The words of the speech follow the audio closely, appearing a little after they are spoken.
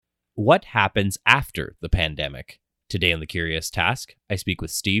What happens after the pandemic? Today on The Curious Task, I speak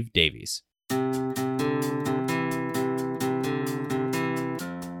with Steve Davies.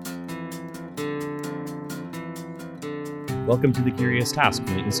 Welcome to The Curious Task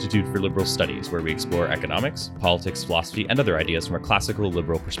from the Institute for Liberal Studies, where we explore economics, politics, philosophy, and other ideas from a classical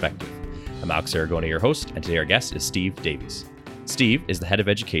liberal perspective. I'm Alex Aragona, your host, and today our guest is Steve Davies. Steve is the head of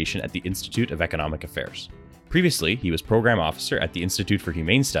education at the Institute of Economic Affairs. Previously, he was program officer at the Institute for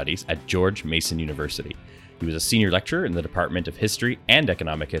Humane Studies at George Mason University. He was a senior lecturer in the Department of History and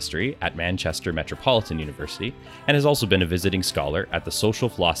Economic History at Manchester Metropolitan University, and has also been a visiting scholar at the Social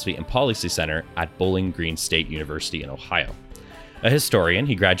Philosophy and Policy Center at Bowling Green State University in Ohio. A historian,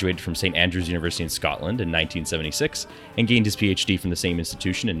 he graduated from St. Andrews University in Scotland in 1976 and gained his PhD from the same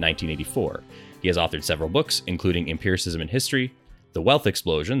institution in 1984. He has authored several books, including Empiricism in History, The Wealth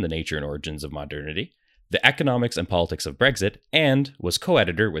Explosion, The Nature and Origins of Modernity, The Economics and Politics of Brexit, and was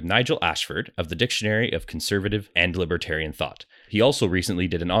co-editor with Nigel Ashford of the Dictionary of Conservative and Libertarian Thought. He also recently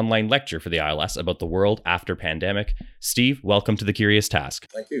did an online lecture for the ILS about the world after pandemic. Steve, welcome to The Curious Task.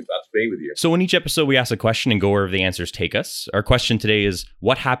 Thank you. Glad to be with you. So in each episode, we ask a question and go wherever the answers take us. Our question today is,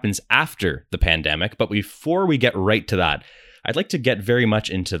 what happens after the pandemic? But before we get right to that, I'd like to get very much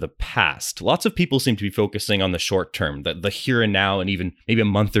into the past. Lots of people seem to be focusing on the short term, the here and now, and even maybe a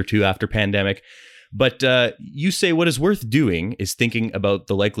month or two after pandemic. But you say what is worth doing is thinking about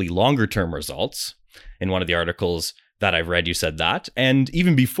the likely longer term results. In one of the articles that I've read, you said that. And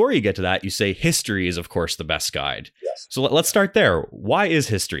even before you get to that, you say history is, of course, the best guide. Yes. So let's start there. Why is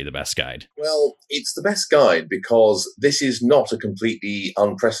history the best guide? Well, it's the best guide because this is not a completely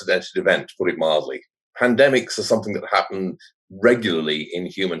unprecedented event, to put it mildly. Pandemics are something that happen regularly in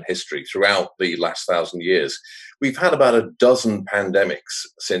human history throughout the last 1,000 years. We've had about a dozen pandemics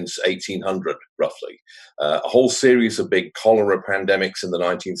since 1800, roughly. A whole series of big cholera pandemics in the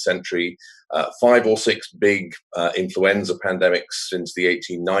 19th century, 5 or 6 big influenza pandemics since the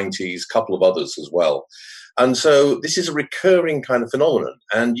 1890s, a couple of others as well. And so this is a recurring kind of phenomenon.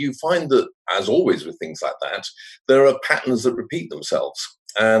 And you find that, as always with things like that, there are patterns that repeat themselves.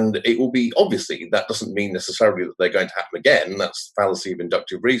 And it will be, obviously, that doesn't mean necessarily that they're going to happen again. That's the fallacy of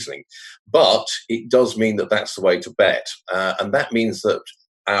inductive reasoning. But it does mean that that's the way to bet. And that means that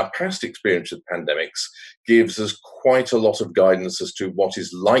our past experience of pandemics gives us quite a lot of guidance as to what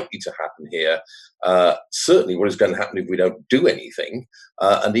is likely to happen here, certainly what is going to happen if we don't do anything,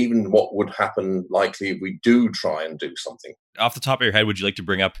 and even what would happen likely if we do try and do something. Off the top of your head, would you like to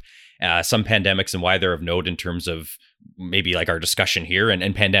bring up some pandemics and why they're of note in terms of maybe like our discussion here and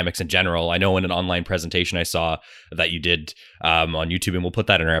pandemics in general? I know in an online presentation I saw that you did on YouTube, and we'll put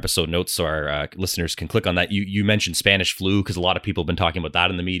that in our episode notes so our listeners can click on that. You mentioned Spanish flu because a lot of people have been talking about that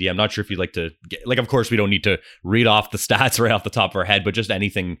in the media. I'm not sure if you'd like to of course, we don't need to read off the stats right off the top of our head, but just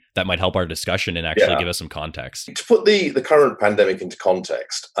anything that might help our discussion and actually give us some context. To put the current pandemic into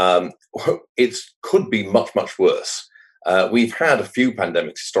context, it could be much, much worse. We've had a few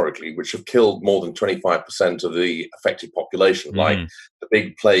pandemics historically which have killed more than 25% of the affected population, like the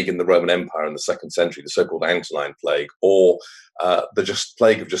big plague in the Roman Empire in the 2nd century, the so-called Antonine plague, or the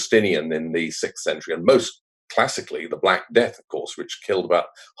plague of Justinian in the 6th century, and most classically, the Black Death, of course, which killed about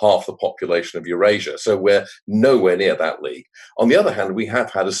half the population of Eurasia. So we're nowhere near that league. On the other hand, we have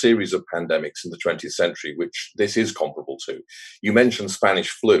had a series of pandemics in the 20th century, which this is comparable to. You mentioned Spanish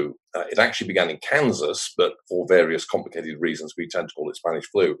flu. It actually began in Kansas, but for various complicated reasons, we tend to call it Spanish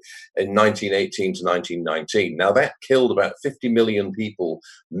flu, in 1918 to 1919. Now, that killed about 50 million people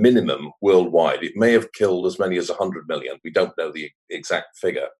minimum worldwide. It may have killed as many as 100 million. We don't know the exact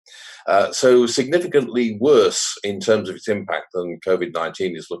figure. So significantly worse in terms of its impact than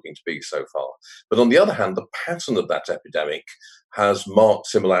COVID-19 is looking to be so far. But on the other hand, the pattern of that epidemic has marked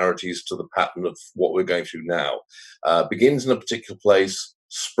similarities to the pattern of what we're going through now. Begins in a particular place,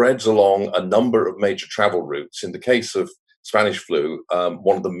 spreads along a number of major travel routes. In the case of Spanish flu,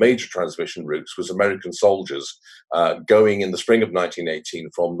 one of the major transmission routes was American soldiers going in the spring of 1918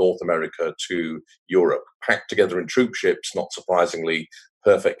 from North America to Europe, packed together in troop ships, not surprisingly,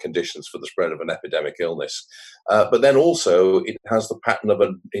 perfect conditions for the spread of an epidemic illness. But then also it has the pattern of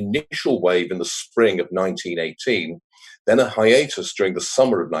an initial wave in the spring of 1918, then a hiatus during the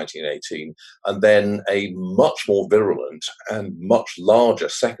summer of 1918, and then a much more virulent and much larger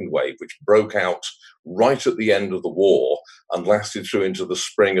second wave, which broke out right at the end of the war and lasted through into the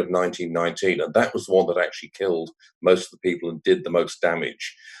spring of 1919. And that was the one that actually killed most of the people and did the most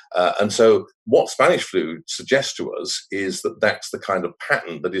damage. And so what Spanish flu suggests to us is that that's the kind of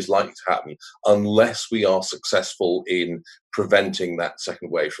pattern that is likely to happen unless we are successful in preventing that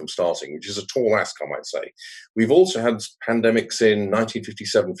second wave from starting, which is a tall ask, I might say. We've also had pandemics in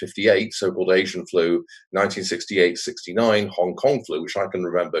 1957-58, so-called Asian flu, 1968-69, Hong Kong flu, which I can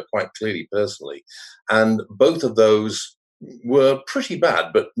remember quite clearly personally. And both of those were pretty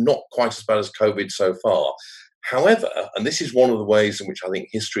bad, but not quite as bad as COVID so far. However, and this is one of the ways in which I think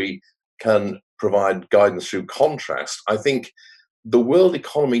history can provide guidance through contrast, I think the world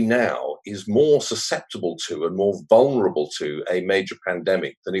economy now is more susceptible to and more vulnerable to a major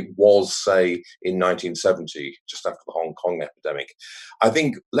pandemic than it was, say, in 1970, just after the Hong Kong epidemic. I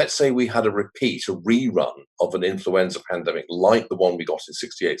think, let's say we had a rerun of an influenza pandemic like the one we got in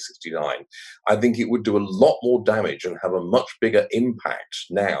 68, 69. I think it would do a lot more damage and have a much bigger impact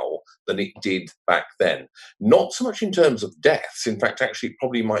now than it did back then. Not so much in terms of deaths. In fact, actually, it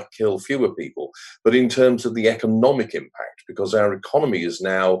probably might kill fewer people, but in terms of the economic impact, because our economy is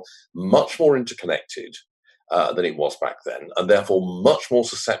now much more interconnected than it was back then, and therefore much more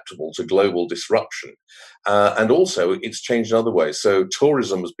susceptible to global disruption. And also, it's changed in other ways. So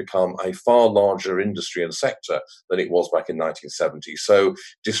tourism has become a far larger industry and sector than it was back in 1970. So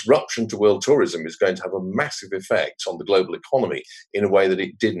disruption to world tourism is going to have a massive effect on the global economy in a way that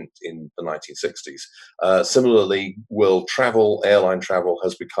it didn't in the 1960s. Similarly, world travel, airline travel,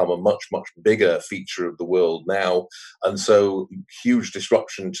 has become a much, much bigger feature of the world now. And so huge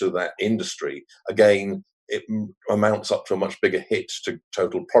disruption to that industry, again, it amounts up to a much bigger hit to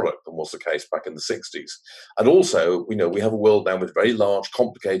total product than was the case back in the 60s. And also, we have a world now with very large,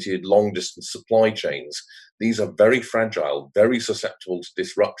 complicated, long-distance supply chains. These are very fragile, very susceptible to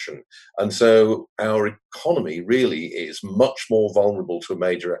disruption. And so our economy really is much more vulnerable to a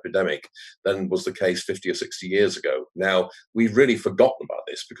major epidemic than was the case 50 or 60 years ago. Now, we've really forgotten about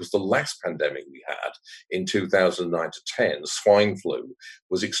this because the last pandemic we had in 2009 to 10, swine flu,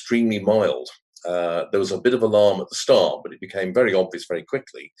 was extremely mild. There was a bit of alarm at the start, but it became very obvious very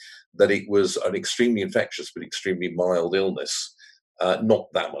quickly that it was an extremely infectious but extremely mild illness, not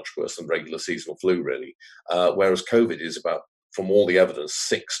that much worse than regular seasonal flu, really. Whereas COVID is about, from all the evidence,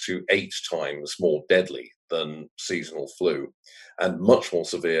 6 to 8 times more deadly than seasonal flu, and much more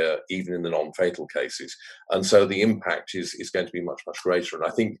severe even in the non-fatal cases. And so the impact is going to be much, much greater. And I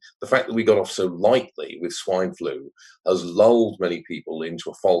think the fact that we got off so lightly with swine flu has lulled many people into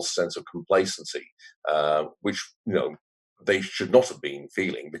a false sense of complacency, which, they should not have been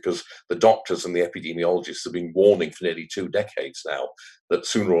feeling, because the doctors and the epidemiologists have been warning for nearly 2 decades now that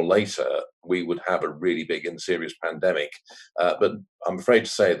sooner or later we would have a really big and serious pandemic. But I'm afraid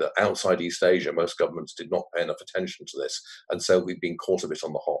to say that outside East Asia, most governments did not pay enough attention to this. And so we've been caught a bit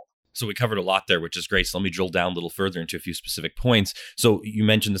on the hop. So we covered a lot there, which is great. So let me drill down a little further into a few specific points. So you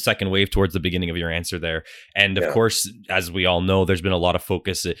mentioned the second wave towards the beginning of your answer there. And of course, as we all know, there's been a lot of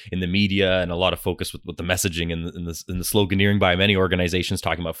focus in the media and a lot of focus with the messaging and the sloganeering by many organizations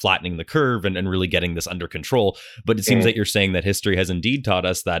talking about flattening the curve and really getting this under control. But it seems that you're saying that history has indeed taught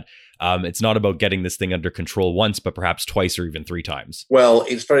us that it's not about getting this thing under control once, but perhaps twice or even 3 times. Well,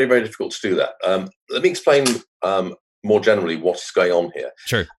 it's very, very difficult to do that. Let me explain more generally what is going on here.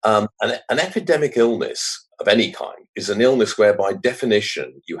 Sure. An epidemic illness of any kind is an illness where, by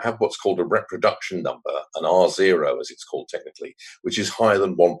definition, you have what's called a reproduction number, an R0 as it's called technically, which is higher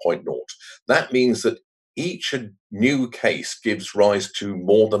than 1.0. That means that each new case gives rise to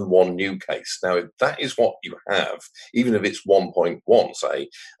more than one new case. Now, if that is what you have, even if it's 1.1, say,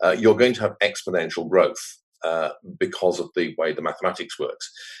 you're going to have exponential growth. Because of the way the mathematics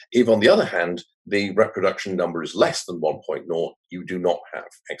works. If, on the other hand, the reproduction number is less than 1.0, you do not have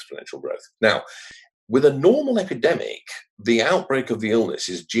exponential growth. Now, with a normal epidemic, the outbreak of the illness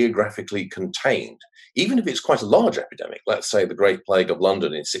is geographically contained. Even if it's quite a large epidemic, let's say the Great Plague of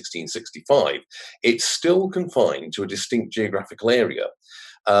London in 1665, it's still confined to a distinct geographical area.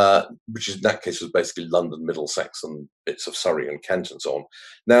 Which in that case was basically London, Middlesex, and bits of Surrey and Kent and so on.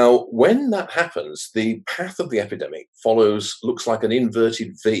 Now, when that happens, the path of the epidemic looks like an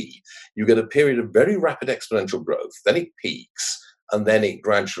inverted V. You get a period of very rapid exponential growth, then it peaks, and then it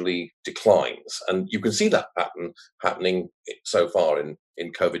gradually declines. And you can see that pattern happening so far in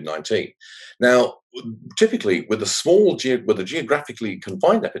COVID-19. Now, typically, with a geographically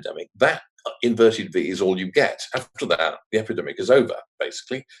confined epidemic, that inverted V is all you get. After that, the epidemic is over,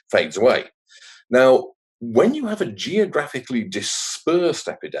 basically, fades away. Now, when you have a geographically dispersed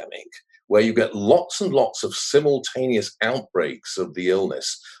epidemic, where you get lots and lots of simultaneous outbreaks of the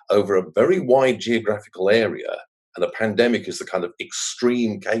illness over a very wide geographical area. And a pandemic is the kind of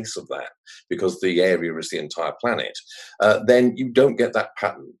extreme case of that because the area is the entire planet. Then you don't get that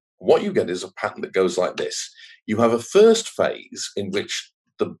pattern. What you get is a pattern that goes like this. You have a first phase in which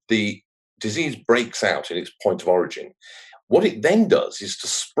the disease breaks out in its point of origin. What it then does is to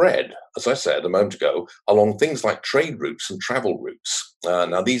spread, as I said a moment ago, along things like trade routes and travel routes.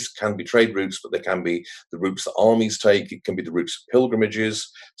 Now, these can be trade routes, but they can be the routes that armies take. It can be the routes of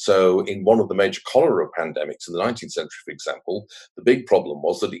pilgrimages. So in one of the major cholera pandemics in the 19th century, for example, the big problem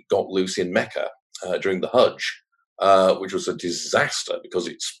was that it got loose in Mecca during the Hajj. Which was a disaster because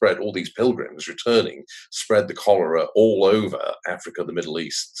it spread, all these pilgrims returning, spread the cholera all over Africa, the Middle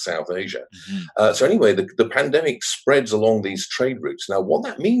East, South Asia. So anyway, the pandemic spreads along these trade routes. Now, what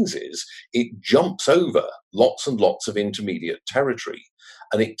that means is it jumps over lots and lots of intermediate territory.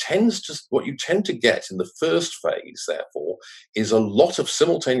 And what you tend to get in the first phase, therefore, is a lot of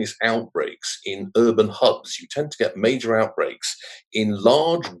simultaneous outbreaks in urban hubs. You tend to get major outbreaks in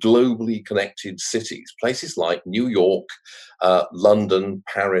large, globally connected cities, places like New York, London,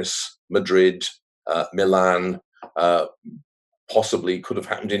 Paris, Madrid, Milan, possibly could have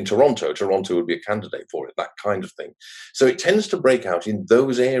happened in Toronto. Toronto would be a candidate for it, that kind of thing. So it tends to break out in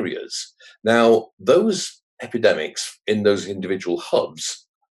those areas. Now, those epidemics in those individual hubs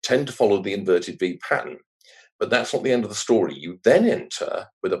tend to follow the inverted V pattern. But that's not the end of the story. You then enter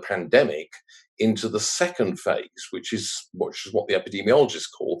with a pandemic into the second phase, which is what the epidemiologists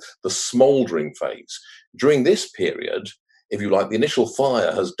call the smouldering phase. During this period, if you like, the initial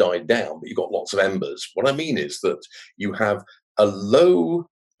fire has died down, but you've got lots of embers. What I mean is that you have a low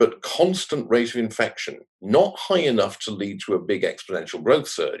but constant rate of infection, not high enough to lead to a big exponential growth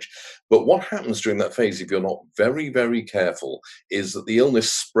surge. But what happens during that phase, if you're not very, very careful, is that the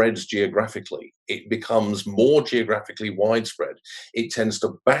illness spreads geographically. It becomes more geographically widespread. It tends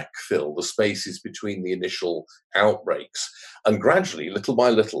to backfill the spaces between the initial outbreaks. And gradually, little by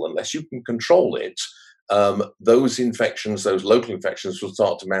little, unless you can control it, those infections, those local infections will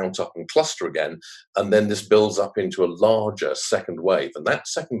start to mount up and cluster again. And then this builds up into a larger second wave. And that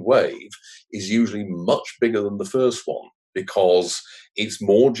second wave is usually much bigger than the first one because it's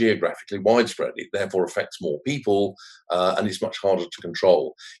more geographically widespread. It therefore affects more people and it's much harder to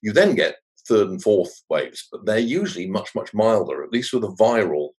control. You then get third and fourth waves, but they're usually much, much milder, at least with a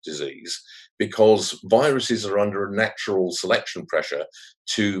viral disease, because viruses are under a natural selection pressure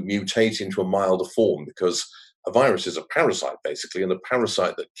to mutate into a milder form, because a virus is a parasite, basically, and a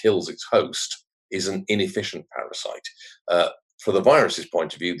parasite that kills its host is an inefficient parasite. For the virus's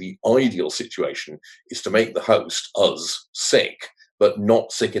point of view, the ideal situation is to make the host, us, sick, but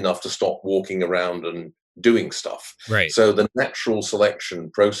not sick enough to stop walking around and doing stuff. Right. So the natural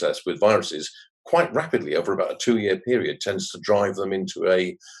selection process with viruses quite rapidly over about a 2-year period tends to drive them into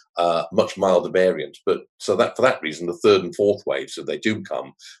a much milder variant. But so that for that reason, the third and fourth waves, if they do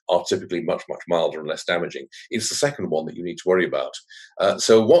come, are typically much, much milder and less damaging. It's the second one that you need to worry about.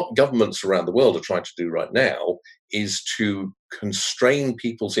 So what governments around the world are trying to do right now is to constrain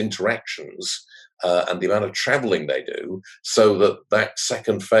people's interactions and the amount of traveling they do so that that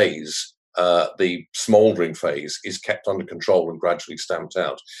second phase, the smouldering phase, is kept under control and gradually stamped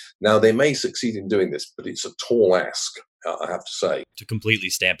out. Now, they may succeed in doing this, but it's a tall ask, I have to say. To completely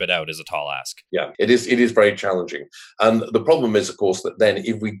stamp it out is a tall ask. Yeah, it is very challenging. And the problem is, of course, that then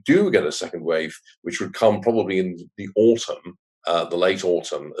if we do get a second wave, which would come probably in the autumn, the late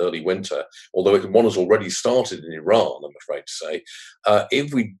autumn, early winter, although one has already started in Iran, I'm afraid to say.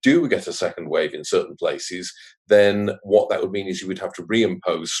 If we do get a second wave in certain places, then what that would mean is you would have to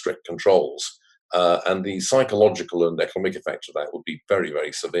reimpose strict controls. And the psychological and economic effects of that would be very,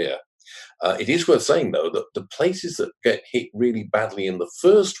 very severe. It is worth saying, though, that the places that get hit really badly in the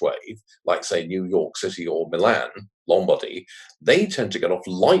first wave, like, say, New York City or Milan, Lombardy, they tend to get off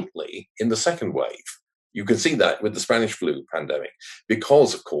lightly in the second wave. You can see that with the Spanish flu pandemic,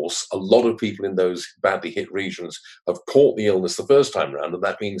 because, of course, a lot of people in those badly hit regions have caught the illness the first time around, and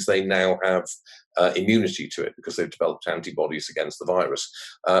that means they now have immunity to it because they've developed antibodies against the virus.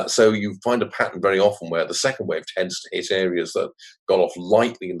 So you find a pattern very often where the second wave tends to hit areas that got off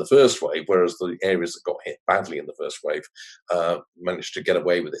lightly in the first wave, whereas the areas that got hit badly in the first wave managed to get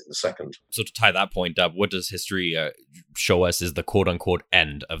away with it in the second. So to tie that point up, what does history show us is the quote-unquote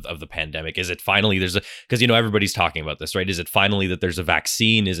end of the pandemic? Is it finally because, everybody's talking about this, right? Is it finally that there's a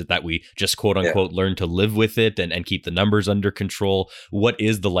vaccine? Is it that we just quote-unquote learn to live with it and keep the numbers under control? What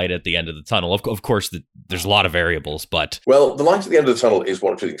is the light at the end of the tunnel? Of course, there's a lot of variables, but... Well, the light at the end of the tunnel is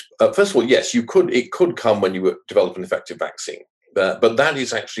one of two things. First of all, yes, it could come when you develop an effective vaccine. But that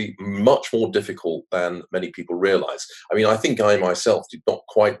is actually much more difficult than many people realize. I mean, I think I myself did not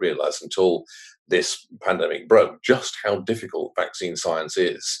quite realize until this pandemic broke just how difficult vaccine science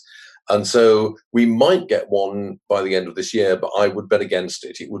is. And so we might get one by the end of this year, but I would bet against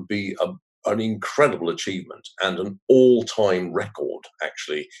it. It would be an incredible achievement and an all-time record,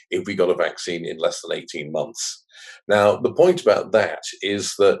 actually, if we got a vaccine in less than 18 months. Now, the point about that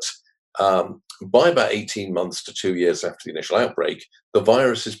is that by about 18 months to 2 years after the initial outbreak, the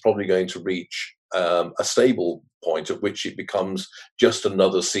virus is probably going to reach a stable point at which it becomes just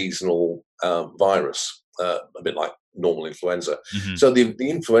another seasonal virus, a bit like normal influenza. Mm-hmm. So the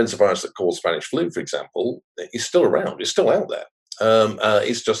influenza virus that caused Spanish flu, for example, is still around. It's still out there.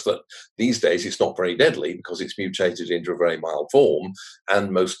 It's just that these days it's not very deadly because it's mutated into a very mild form,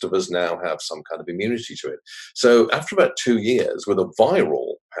 and most of us now have some kind of immunity to it. So after about 2 years with a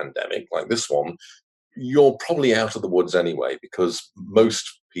viral pandemic like this one, you're probably out of the woods anyway, because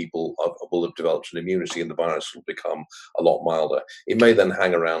most people will have developed an immunity and the virus will become a lot milder. It may then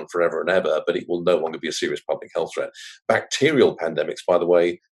hang around forever and ever, but it will no longer be a serious public health threat. Bacterial pandemics, by the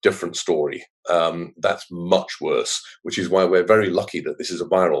way, different story. That's much worse, which is why we're very lucky that this is a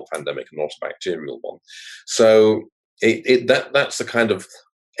viral pandemic and not a bacterial one. So that's the kind of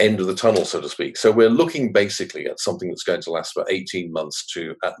end of the tunnel, so to speak. So we're looking basically at something that's going to last for 18 months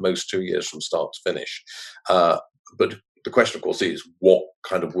to at most 2 years from start to finish. But the question, of course, is what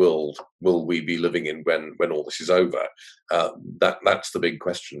kind of world will we be living in when all this is over? That's the big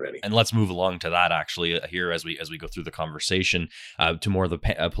question, really. And let's move along to that actually here as we go through the conversation to more of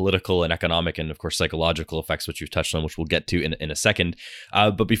the political and economic and, of course, psychological effects, which you've touched on, which we'll get to in a second.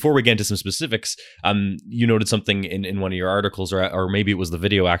 But before we get into some specifics, you noted something in one of your articles, or maybe it was the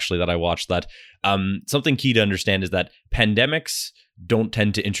video actually that I watched, that something key to understand is that pandemics don't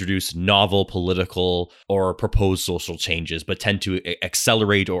tend to introduce novel political or proposed social changes, but tend to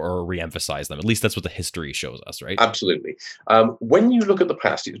accelerate or re-emphasize them. At least that's what the history shows us, right? Absolutely. When you look at the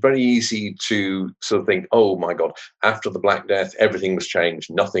past, it's very easy to sort of think, oh my God, after the Black Death, everything was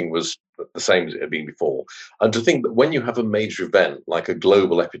changed. Nothing was the same as it had been before. And to think that when you have a major event like a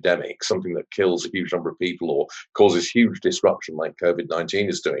global epidemic, something that kills a huge number of people or causes huge disruption like COVID-19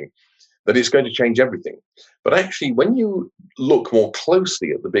 is doing, that it's going to change everything. But actually, when you look more closely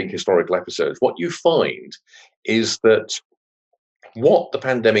at the big historical episodes, what you find is that what the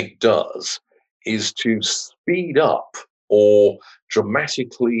pandemic does is to speed up or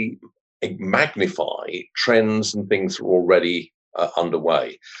dramatically magnify trends and things that are already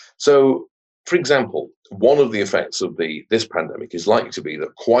underway. So, for example, one of the effects of this pandemic is likely to be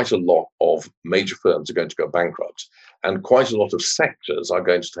that quite a lot of major firms are going to go bankrupt and quite a lot of sectors are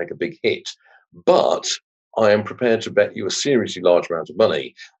going to take a big hit. But I am prepared to bet you a seriously large amount of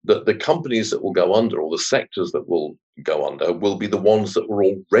money that the companies that will go under, or the sectors that will go under, will be the ones that were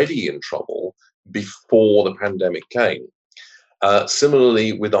already in trouble before the pandemic came.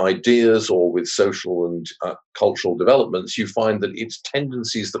 Similarly, with ideas or with social and cultural developments, you find that it's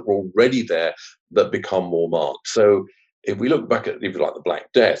tendencies that were already there that become more marked. So if we look back at, if you like, the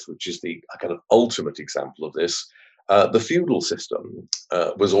Black Death, which is the kind of ultimate example of this, the feudal system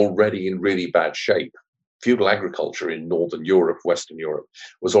was already in really bad shape. Feudal agriculture in Northern Europe, Western Europe,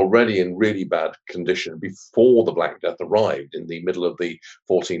 was already in really bad condition before the Black Death arrived in the middle of the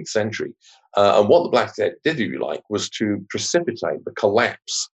 14th century. And what the Black Death did, if you like, was to precipitate the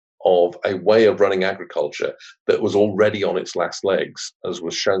collapse of a way of running agriculture that was already on its last legs, as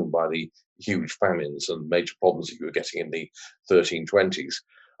was shown by the huge famines and major problems that you were getting in the 1320s.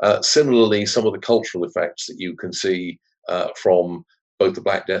 Similarly, some of the cultural effects that you can see from both the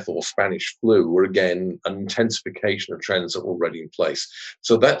Black Death or Spanish flu were, again, an intensification of trends that were already in place.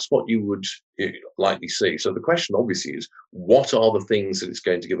 So that's what you would likely see. So the question, obviously, is what are the things that it's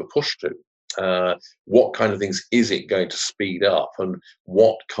going to give a push to? What kind of things is it going to speed up, and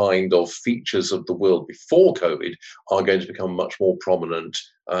what kind of features of the world before COVID are going to become much more prominent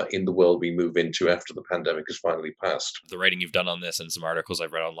in the world we move into after the pandemic has finally passed? The writing you've done on this and some articles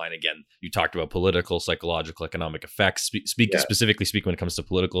I've read online, again, you talked about political, psychological, economic effects. Specifically speak when it comes to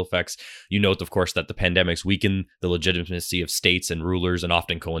political effects, you note, of course, that the pandemics weaken the legitimacy of states and rulers and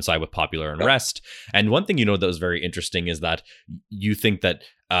often coincide with popular unrest. And one thing you know that was very interesting is that you think that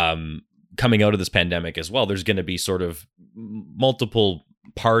coming out of this pandemic as well, there's going to be sort of multiple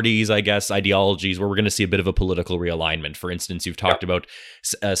parties, I guess, ideologies where we're going to see a bit of a political realignment. For instance, you've talked about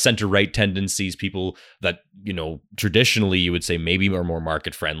center-right tendencies, people that, you know, traditionally you would say maybe are more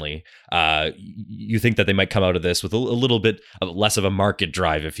market friendly. You think that they might come out of this with a little bit of less of a market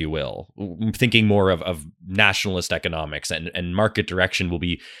drive, if you will, thinking more of nationalist economics, and market direction will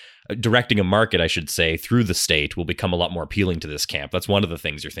be directing a market, I should say, through the state will become a lot more appealing to this camp. That's one of the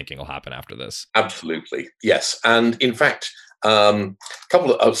things you're thinking will happen after this. Absolutely, yes. And in fact,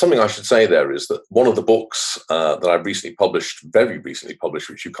 something I should say there is that one of the books that I very recently published,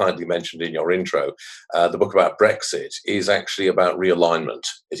 which you kindly mentioned in your intro, the book about Brexit, is actually about realignment.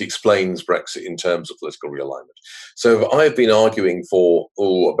 It explains Brexit in terms of political realignment. So I've been arguing for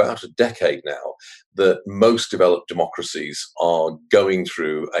about a decade now that most developed democracies are going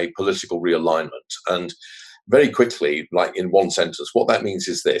through a political realignment. And very quickly, like in one sentence, what that means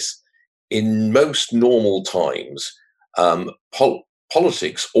is this: in most normal times,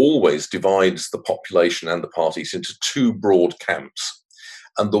 politics always divides the population and the parties into two broad camps.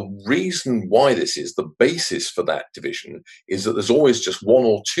 And the reason why this is, the basis for that division, is that there's always just one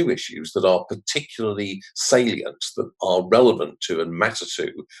or two issues that are particularly salient, that are relevant to and matter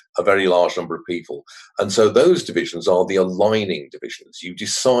to a very large number of people. And so those divisions are the aligning divisions. You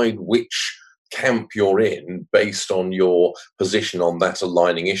decide which camp you're in based on your position on that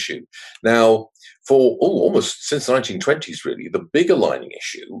aligning issue. Now, for almost since the 1920s, really, the big aligning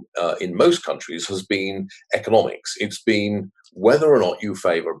issue in most countries has been economics. It's been whether or not you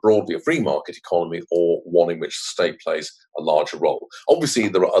favour broadly a free market economy or one in which the state plays a larger role. Obviously,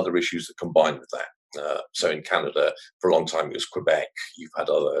 there are other issues that combine with that. So in Canada, for a long time, it was Quebec. You've had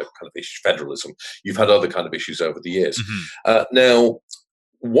other kind of issues, federalism. You've had other kind of issues over the years. Now,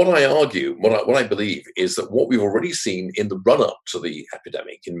 what I argue, what I believe, is that what we've already seen in the run-up to the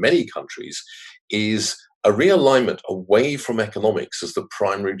epidemic in many countries is a realignment away from economics as the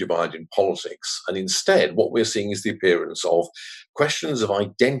primary divide in politics. And instead, what we're seeing is the appearance of questions of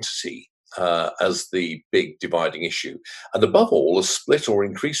identity as the big dividing issue. And above all, a split or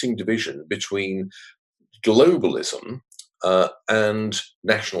increasing division between globalism and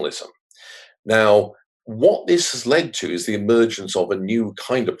nationalism. Now, what this has led to is the emergence of a new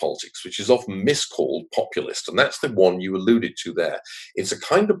kind of politics, which is often miscalled populist. And that's the one you alluded to there. It's a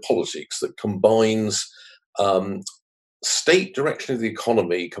kind of politics that combines state direction of the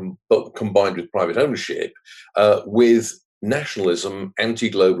economy combined with private ownership with nationalism,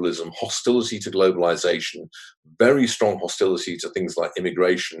 anti-globalism, hostility to globalization, very strong hostility to things like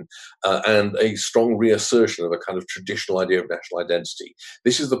immigration, and a strong reassertion of a kind of traditional idea of national identity.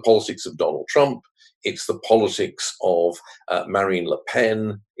 This is the politics of Donald Trump. It's the politics of Marine Le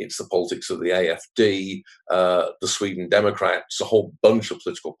Pen. It's the politics of the AfD, the Sweden Democrats, a whole bunch of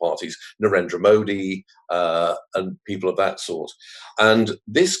political parties, Narendra Modi, and people of that sort. And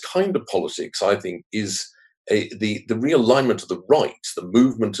this kind of politics, I think, is the realignment of the right, the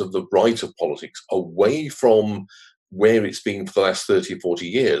movement of the right of politics away from where it's been for the last 30 or 40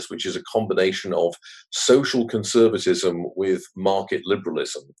 years, which is a combination of social conservatism with market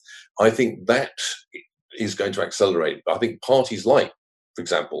liberalism. I think that is going to accelerate. I think parties like, for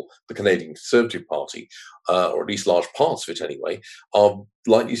example, the Canadian Conservative Party, or at least large parts of it anyway, are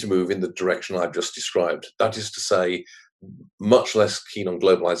likely to move in the direction I've just described. That is to say, much less keen on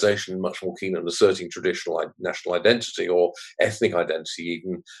globalization, much more keen on asserting traditional national identity or ethnic identity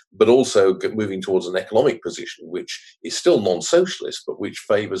even, but also moving towards an economic position which is still non-socialist, but which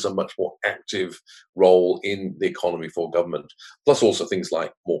favours a much more active role in the economy for government. Plus also things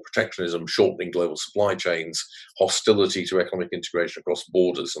like more protectionism, shortening global supply chains, hostility to economic integration across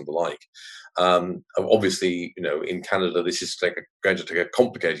borders and the like. Obviously, in Canada, this is going to take a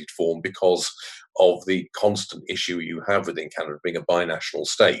complicated form because of the constant issue you have within Canada being a binational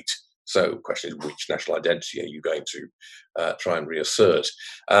state. So the question is, which national identity are you going to try and reassert?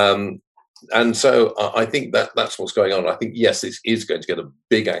 And so I think that's what's going on. I think, yes, it is going to get a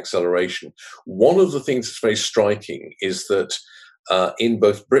big acceleration. One of the things that's very striking is that in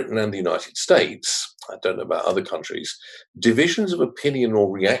both Britain and the United States, I don't know about other countries, divisions of opinion or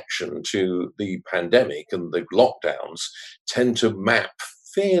reaction to the pandemic and the lockdowns tend to map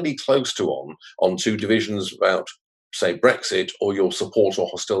fairly close onto divisions about, say, Brexit or your support or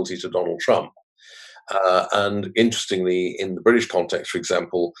hostility to Donald Trump. And interestingly, in the British context, for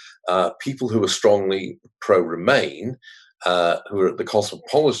example, people who are strongly pro-Remain, who are at the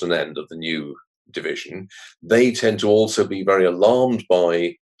cosmopolitan end of the new division, they tend to also be very alarmed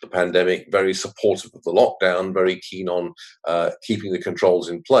by the pandemic, very supportive of the lockdown, very keen on keeping the controls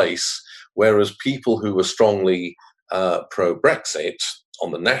in place, whereas people who are strongly pro-Brexit, on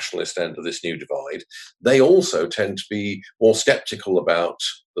the nationalist end of this new divide, they also tend to be more sceptical about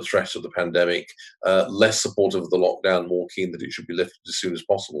the threat of the pandemic, less supportive of the lockdown, more keen that it should be lifted as soon as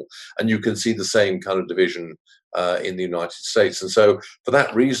possible. And you can see the same kind of division in the United States. And so for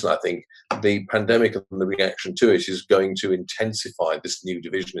that reason, I think the pandemic and the reaction to it is going to intensify this new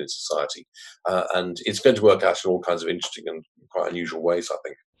division in society. And it's going to work out in all kinds of interesting and quite unusual ways, I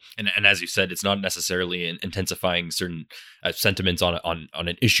think. And as you said, it's not necessarily intensifying certain sentiments on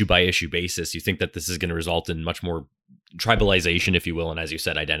an issue by issue basis. You think that this is going to result in much more tribalization, if you will, and as you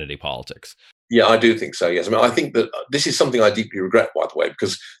said, identity politics. Yeah, I do think so, yes. I mean, I think that this is something I deeply regret, by the way,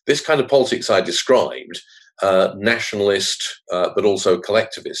 because this kind of politics I described, nationalist, but also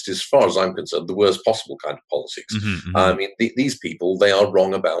collectivist, as far as I'm concerned, the worst possible kind of politics. I mean, these people, they are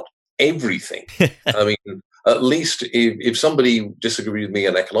wrong about everything. I mean, at least if somebody disagreed with me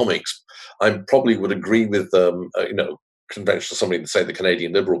on economics, I probably would agree with conventional somebody, say the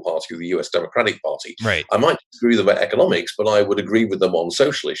Canadian Liberal Party or the US Democratic Party. Right. I might disagree with them about economics, but I would agree with them on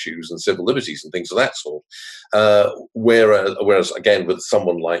social issues and civil liberties and things of that sort. Whereas again, with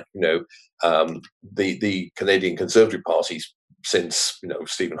someone like the Canadian Conservative Party, since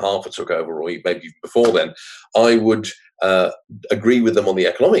Stephen Harper took over, or maybe before then, I would agree with them on the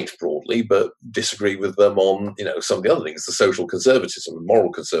economics broadly, but disagree with them on some of the other things, the social conservatism,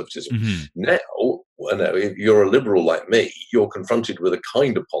 moral conservatism. Now, if you're a liberal like me, you're confronted with a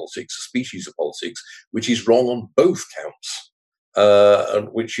kind of politics, a species of politics, which is wrong on both counts,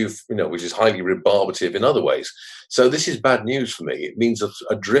 which which is highly rebarbative in other ways. So this is bad news for me. It means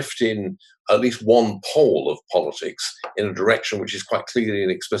a drift in at least one pole of politics in a direction which is quite clearly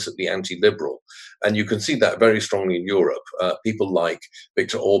and explicitly anti-liberal. And you can see that very strongly in Europe. People like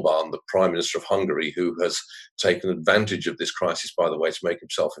Viktor Orban, the Prime Minister of Hungary, who has taken advantage of this crisis, by the way, to make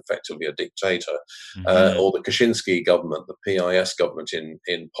himself effectively a dictator, or the Kaczynski government, the PIS government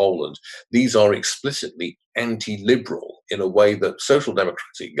in Poland. These are explicitly anti-liberal in a way that social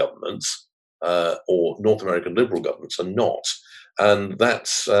democratic governments or North American liberal governments are not. And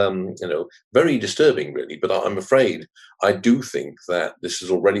that's, very disturbing, really. But I'm afraid I do think that this is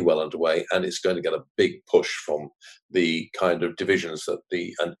already well underway, and it's going to get a big push from the kind of divisions that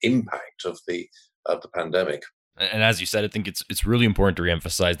an impact of the pandemic. And as you said, I think it's really important to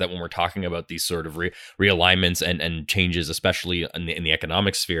reemphasize that when we're talking about these sort of realignments and changes, especially in the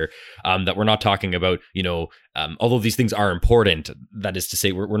economic sphere, that we're not talking about, although these things are important, that is to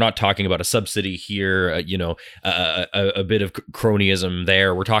say, we're not talking about a subsidy here, a bit of cronyism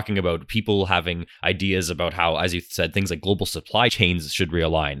there. We're talking about people having ideas about how, as you said, things like global supply chains should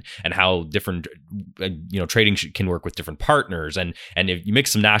realign, and how different, trading can work with different partners. And if you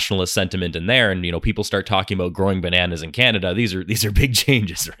mix some nationalist sentiment in there, and people start talking about growing bananas in Canada, these are big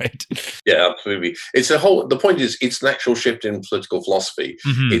changes, right? Yeah, absolutely. The point is, it's an actual shift in political philosophy.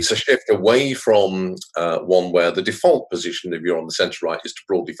 It's a shift away from one where the default position, if you're on the centre right, is to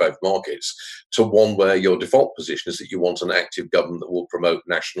broadly favour markets, to one where your default position is that you want an active government that will promote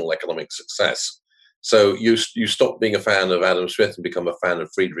national economic success. So you stop being a fan of Adam Smith and become a fan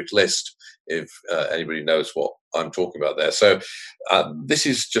of Friedrich List, if anybody knows what I'm talking about there. So this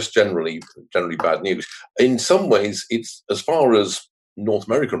is just generally bad news. In some ways, it's, as far as North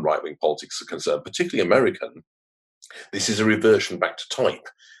American right-wing politics are concerned, particularly American, this is a reversion back to type.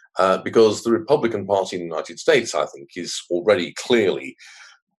 Because the Republican Party in the United States, I think, is already clearly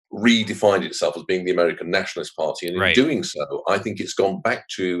redefined itself as being the American Nationalist Party. And in doing so, I think it's gone back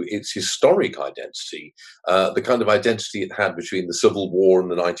to its historic identity, the kind of identity it had between the Civil War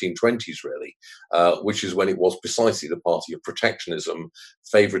and the 1920s, really, which is when it was precisely the party of protectionism,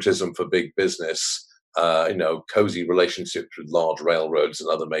 favoritism for big business, cozy relationships with large railroads and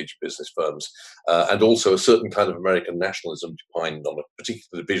other major business firms, and also a certain kind of American nationalism defined on a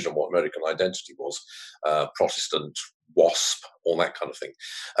particular division of what American identity was, Protestant, WASP, all that kind of thing.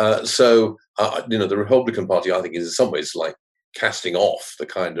 The Republican Party, I think, is in some ways like casting off the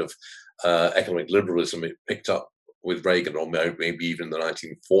kind of economic liberalism it picked up with Reagan, or maybe even in the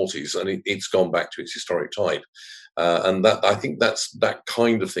 1940s, and it's gone back to its historic type. And that, I think, that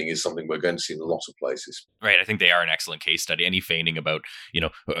kind of thing is something we're going to see in a lot of places. Right. I think they are an excellent case study. Any feigning about,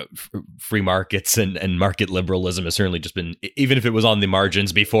 free markets and market liberalism has certainly just been, even if it was on the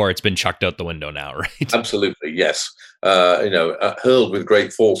margins before, it's been chucked out the window now, right? Absolutely, yes. Hurled with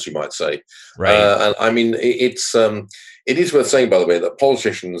great force, you might say. Right. And I mean, it is worth saying, by the way, that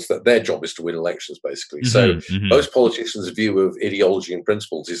politicians, that their job is to win elections, basically. So most politicians' view of ideology and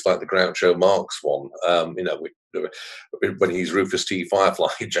principles is like the Groucho Marx one, when he's Rufus T. Firefly,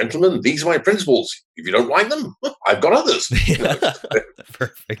 gentlemen, these are my principles. If you don't like them, I've got others.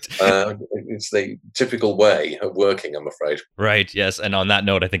 Perfect. It's the typical way of working, I'm afraid. Right, yes. And on that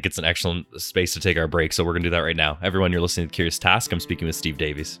note, I think it's an excellent space to take our break. So we're going to do that right now. Everyone, you're listening to Curious Task. I'm speaking with Steve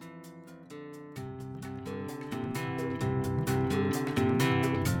Davies.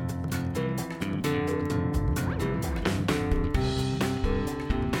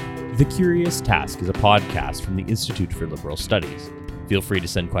 The Curious Task is a podcast from the Institute for Liberal Studies. Feel free to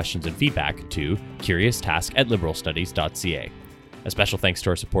send questions and feedback to curioustask@liberalstudies.ca. A special thanks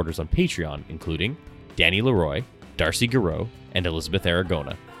to our supporters on Patreon, including Danny Leroy, Darcy Garreau, and Elizabeth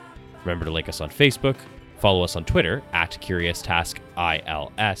Aragona. Remember to like us on Facebook, follow us on Twitter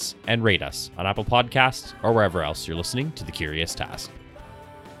 @CuriousTaskILS, and rate us on Apple Podcasts or wherever else you're listening to The Curious Task.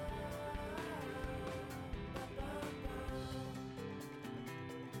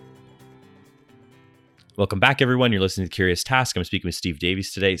 Welcome back, everyone. You're listening to Curious Task. I'm speaking with Steve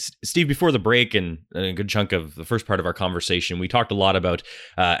Davies today. Steve, before the break and a good chunk of the first part of our conversation, we talked a lot about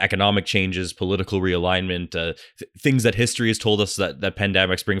economic changes, political realignment, things that history has told us that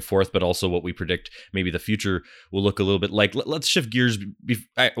pandemics bring forth, but also what we predict maybe the future will look a little bit like. Let's shift gears.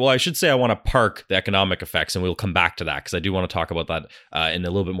 I should say I want to park the economic effects, and we'll come back to that because I do want to talk about that in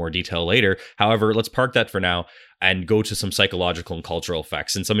a little bit more detail later. However, let's park that for now and go to some psychological and cultural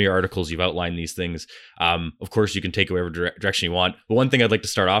effects. In some of your articles, you've outlined these things. Of course, you can take whatever direction you want. But one thing I'd like to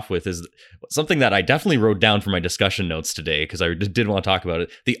start off with is something that I definitely wrote down for my discussion notes today, because I did want to talk about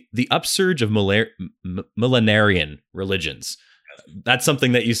it. The upsurge of millenarian religions. That's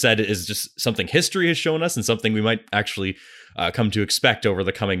something that you said is just something history has shown us and something we might actually come to expect over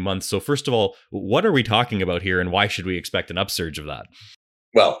the coming months. So first of all, what are we talking about here, and why should we expect an upsurge of that?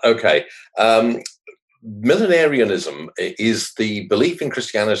 Well, okay. Millenarianism is the belief in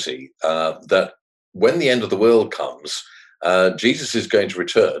Christianity that when the end of the world comes, Jesus is going to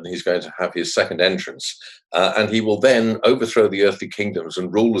return. He's going to have his second entrance, and he will then overthrow the earthly kingdoms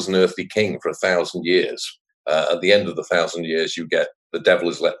and rule as an earthly king for 1,000 years. At the end of the 1,000 years, you get the devil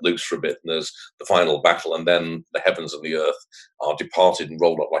is let loose for a bit, and there's the final battle, and then the heavens and the earth are departed and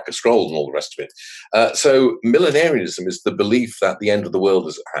rolled up like a scroll and all the rest of it. So millenarianism is the belief that the end of the world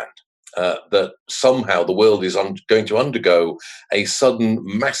is at hand. That somehow the world is going to undergo a sudden,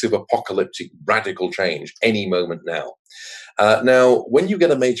 massive, apocalyptic, radical change any moment now. Now, when you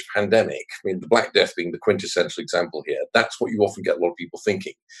get a major pandemic, I mean, the Black Death being the quintessential example here, that's what you often get a lot of people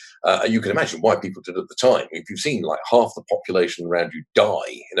thinking. You can imagine why people did it at the time. If you've seen like half the population around you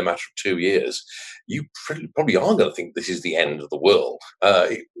die in a matter of 2 years, you probably are going to think this is the end of the world.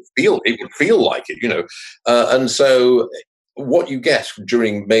 It would feel like it, and so what you get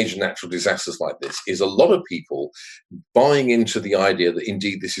during major natural disasters like this is a lot of people buying into the idea that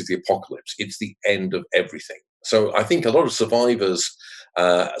indeed this is the apocalypse. It's the end of everything. So I think a lot of survivors,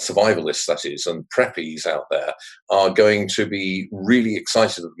 survivalists, that is, and preppies out there are going to be really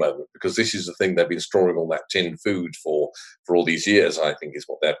excited at the moment because this is the thing they've been storing all that tinned food for all these years, I think is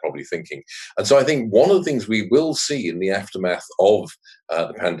what they're probably thinking. And so I think one of the things we will see in the aftermath of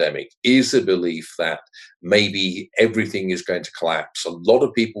the pandemic is a belief that maybe everything is going to collapse. A lot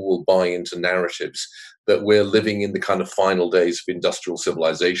of people will buy into narratives that we're living in the kind of final days of industrial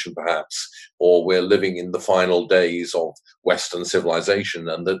civilization, perhaps, or we're living in the final days of Western civilization,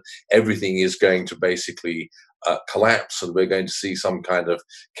 and that everything is going to basically collapse, and we're going to see some kind of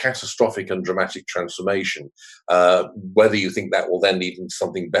catastrophic and dramatic transformation. Whether you think that will then lead into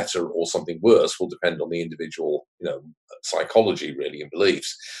something better or something worse will depend on the individual, psychology, really, and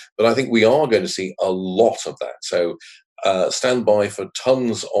beliefs. But I think we are going to see a lot of that. So stand by for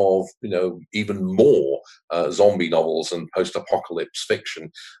tons of, even more zombie novels and post-apocalypse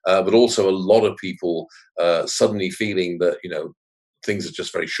fiction, but also a lot of people suddenly feeling that, things are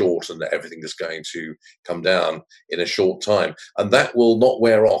just very short and that everything is going to come down in a short time. And that will not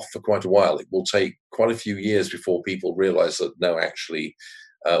wear off for quite a while. It will take quite a few years before people realize that, no, actually,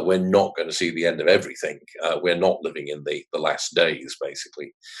 we're not going to see the end of everything. We're not living in the last days,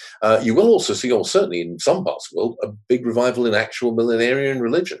 basically. You will also see, or certainly in some parts of the world, a big revival in actual millenarian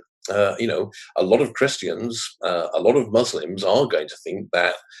religion. A lot of Christians, a lot of Muslims are going to think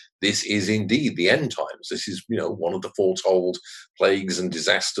that this is indeed the end times. This is, one of the foretold plagues and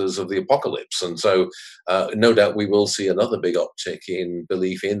disasters of the apocalypse. And so no doubt we will see another big uptick in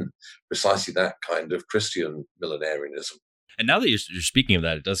belief in precisely that kind of Christian millenarianism. And now that you're speaking of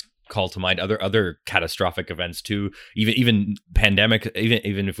that, it does call to mind other catastrophic events too. Even pandemic.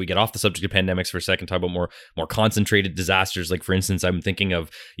 Even if we get off the subject of pandemics for a second, talk about more concentrated disasters. Like for instance, I'm thinking of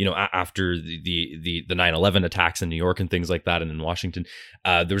after the 9/11 attacks in New York and things like that, and in Washington,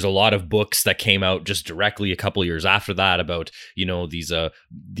 there's a lot of books that came out just directly a couple of years after that about these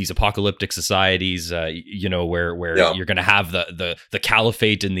apocalyptic societies. Where you're going to have the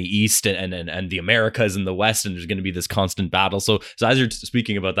caliphate in the east and the Americas in the west, and there's going to be this constant battle. So as you're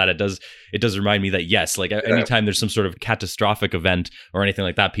speaking about that, it does remind me that yes, like anytime there's some sort of catastrophic event or anything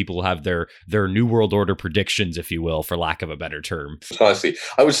like that, people will have their New World Order predictions, if you will, for lack of a better term. Precisely.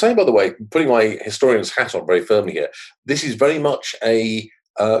 I would say, by the way, putting my historian's hat on very firmly here, this is very much a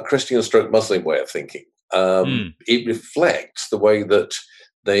Christian stroke Muslim way of thinking. It reflects the way that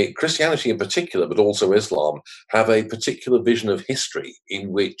Christianity in particular, but also Islam, have a particular vision of history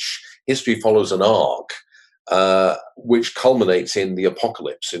in which history follows an arc, which culminates in the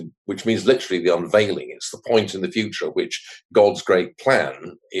apocalypse, which means literally the unveiling. It's the point in the future at which God's great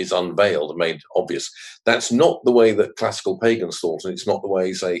plan is unveiled and made obvious. That's not the way that classical pagans thought, and it's not the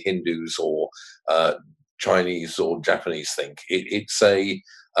way, say, Hindus or Chinese or Japanese think. It's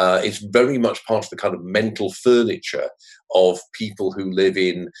very much part of the kind of mental furniture of people who live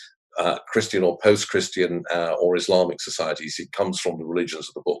in Christian or post-Christian or Islamic societies. It comes from the religions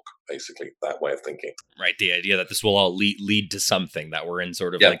of the book, basically, that way of thinking. Right, the idea that this will all lead to something, that we're in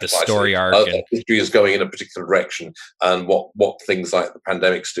sort of like the precisely. story arc. And history is going in a particular direction, and what things like the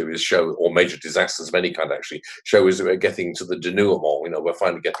pandemics do is show, or major disasters of any kind actually, show is that we're getting to the denouement, we're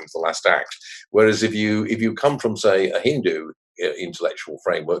finally getting to the last act. Whereas if you come from, say, a Hindu intellectual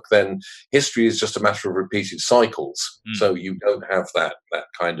framework, then history is just a matter of repeated cycles. So you don't have that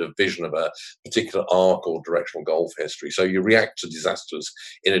kind of vision of a particular arc or directional goal for history. So you react to disasters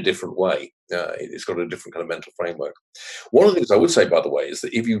in a different way. It's got a different kind of mental framework. One of the things I would say, by the way, is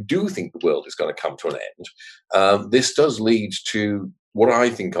that if you do think the world is going to come to an end, this does lead to what I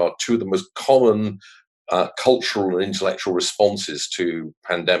think are two of the most common cultural and intellectual responses to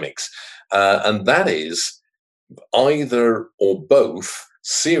pandemics. And that is either or both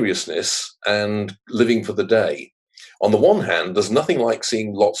seriousness and living for the day. On the one hand, there's nothing like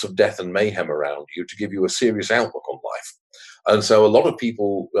seeing lots of death and mayhem around you to give you a serious outlook on life. And so a lot of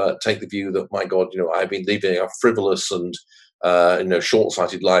people take the view that, my God, I've been living a frivolous and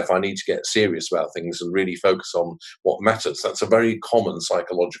short-sighted life. I need to get serious about things and really focus on what matters. That's a very common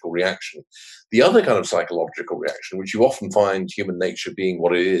psychological reaction. The other kind of psychological reaction, which you often find human nature being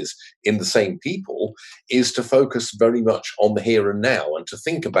what it is in the same people, is to focus very much on the here and now and to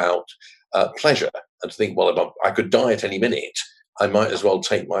think about pleasure and to think, well, if I could die at any minute, I might as well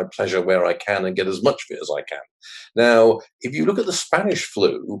take my pleasure where I can and get as much of it as I can. Now, if you look at the Spanish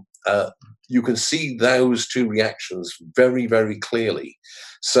flu, you can see those two reactions very, very clearly.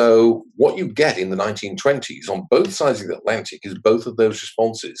 So what you get in the 1920s on both sides of the Atlantic is both of those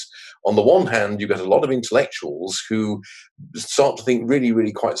responses. On the one hand, you get a lot of intellectuals who start to think really,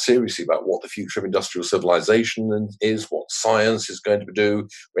 really quite seriously about what the future of industrial civilization is, what science is going to do,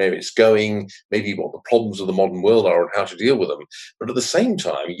 where it's going, maybe what the problems of the modern world are and how to deal with them. But at the same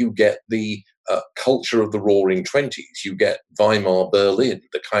time, you get the culture of the Roaring Twenties. You get Weimar Berlin,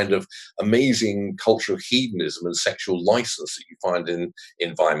 the kind of amazing culture of hedonism and sexual license that you find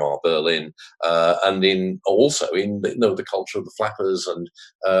in Weimar Berlin, and also in the culture of the flappers and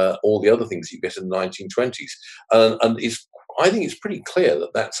all the other things you get in the 1920s. And I think it's pretty clear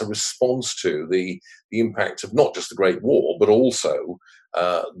that that's a response to the impact of not just the Great War, but also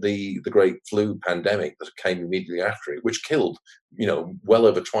the Great Flu pandemic that came immediately after it, which killed, well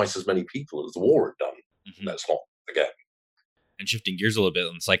over twice as many people as the war had done. Mm-hmm. Let's not forget. And shifting gears a little bit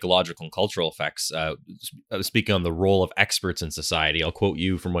on psychological and cultural effects, speaking on the role of experts in society, I'll quote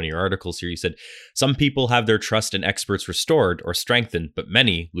you from one of your articles here. You said, some people have their trust in experts restored or strengthened, but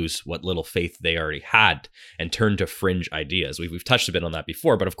many lose what little faith they already had and turn to fringe ideas. We've touched a bit on that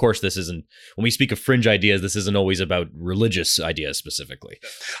before, but of course, this isn't, when we speak of fringe ideas, this isn't always about religious ideas specifically.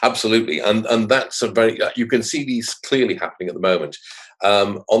 Absolutely. And that's you can see these clearly happening at the moment.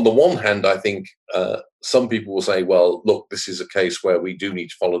 On the one hand, I think some people will say, well, look, this is a case where we do need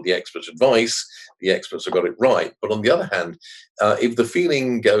to follow the expert advice. The experts have got it right. But on the other hand, if the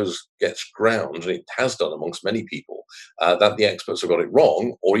feeling gets ground, and it has done amongst many people, that the experts have got it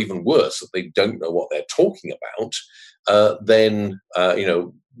wrong, or even worse, that they don't know what they're talking about, then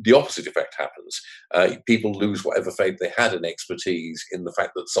the opposite effect happens. People lose whatever faith they had in expertise in the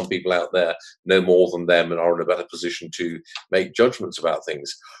fact that some people out there know more than them and are in a better position to make judgments about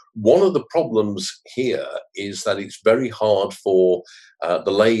things. One of the problems here is that it's very hard for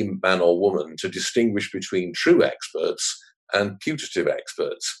the layman or woman to distinguish between true experts and putative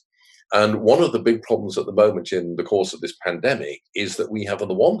experts. And one of the big problems at the moment in the course of this pandemic is that we have, on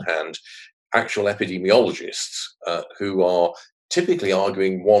the one hand, actual epidemiologists who are typically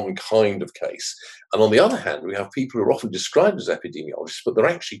arguing one kind of case. And on the other hand, we have people who are often described as epidemiologists, but they're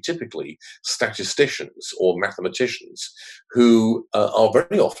actually typically statisticians or mathematicians who are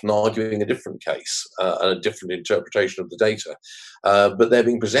very often arguing a different case and a different interpretation of the data. But they're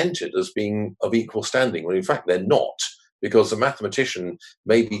being presented as being of equal standing, when in fact they're not. Because a mathematician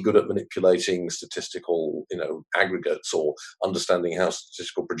may be good at manipulating statistical, aggregates or understanding how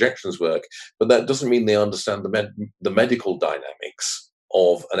statistical projections work, but that doesn't mean they understand the medical dynamics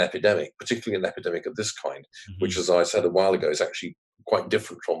of an epidemic, particularly an epidemic of this kind, which, as I said a while ago, is actually quite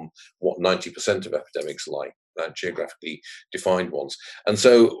different from what 90% of epidemics are like. geographically defined ones. And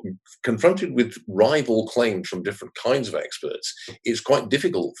so, confronted with rival claims from different kinds of experts, it's quite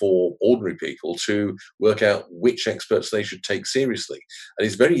difficult for ordinary people to work out which experts they should take seriously. And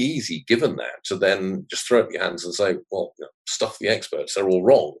it's very easy, given that, to then just throw up your hands and say, well, stuff the experts, they're all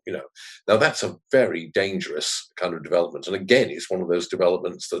wrong. Now that's a very dangerous kind of development. And again, it's one of those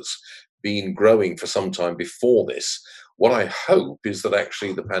developments that's been growing for some time before this. What I hope is that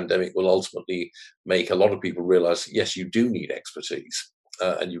actually the pandemic will ultimately make a lot of people realize, yes, you do need expertise,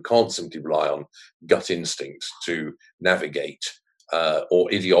 and you can't simply rely on gut instincts to navigate, or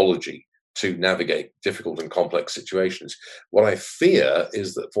ideology to navigate difficult and complex situations. What I fear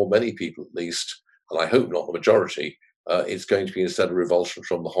is that for many people, at least, and I hope not the majority, it's going to be instead a revulsion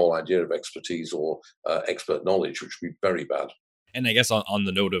from the whole idea of expertise or expert knowledge, which would be very bad. And I guess on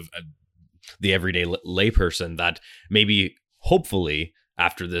the note of the everyday layperson, that maybe hopefully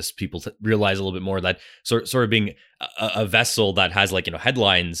after this, people realize a little bit more that sort of being a vessel that has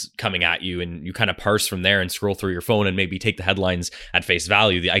headlines coming at you, and you kind of parse from there and scroll through your phone and maybe take the headlines at face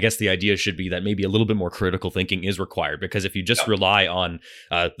value. I guess the idea should be that maybe a little bit more critical thinking is required, because if you just rely on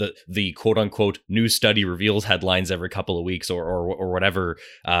the quote unquote news study reveals headlines every couple of weeks or whatever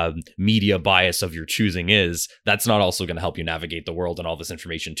media bias of your choosing is, that's not also going to help you navigate the world and all this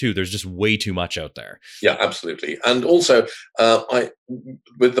information too. There's just way too much out there. Yeah, absolutely. And also,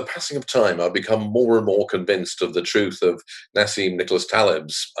 with the passing of time, I've become more and more convinced of the truth of Nassim Nicholas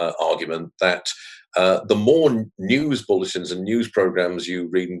Taleb's argument that the more news bulletins and news programs you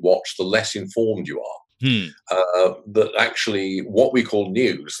read and watch, the less informed you are. That actually what we call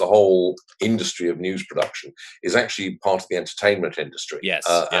news, the whole industry of news production, is actually part of the entertainment industry. Yes.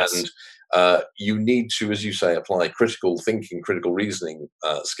 And you need to, as you say, apply critical thinking, critical reasoning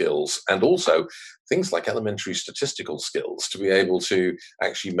skills, and also things like elementary statistical skills to be able to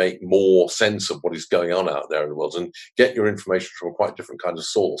actually make more sense of what is going on out there in the world and get your information from a quite different kind of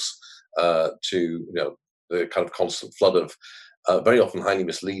source to the kind of constant flood of very often highly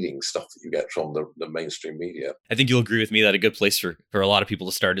misleading stuff that you get from the mainstream media. I think you'll agree with me that a good place for a lot of people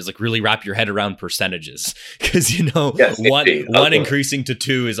to start is really wrap your head around percentages, because yes, one increasing to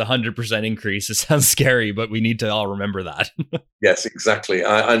 2 is 100% increase. It sounds scary, but we need to all remember that. Yes, exactly,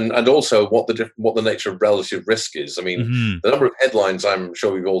 and also what the nature of relative risk is. I mean, the number of headlines I'm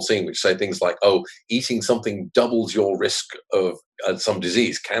sure we've all seen which say things like, "Oh, eating something doubles your risk of some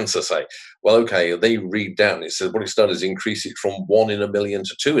disease, cancer." Say, well, okay, they read down. It says what it's done is increase it from 1 in a million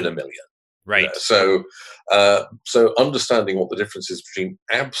to 2 in a million. Right. So understanding what the difference is between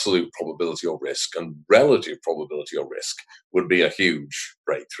absolute probability or risk and relative probability or risk would be a huge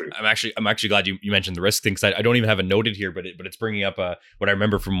breakthrough. I'm actually glad you mentioned the risk thing, because I don't even have it noted here, but it's bringing up what I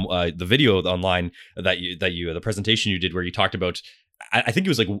remember from the video online that you the presentation you did, where you talked about, I think it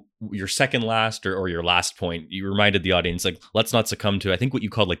was your second last or your last point. You reminded the audience, let's not succumb to, I think, what you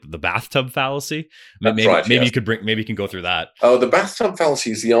called the bathtub fallacy. Maybe yes. Maybe you can go through that. Oh, the bathtub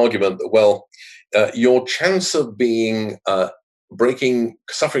fallacy is the argument that, your chance of being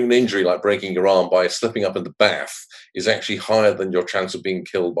suffering an injury like breaking your arm by slipping up in the bath is actually higher than your chance of being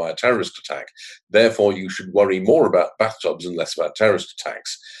killed by a terrorist attack. Therefore, you should worry more about bathtubs and less about terrorist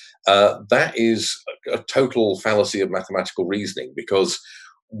attacks. That is a total fallacy of mathematical reasoning, because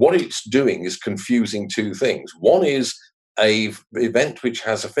what it's doing is confusing two things. One is an event which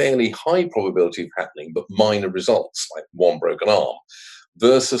has a fairly high probability of happening but minor results, like one broken arm,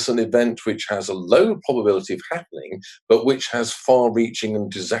 versus an event which has a low probability of happening but which has far-reaching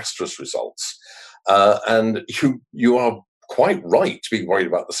and disastrous results. And you are quite right to be worried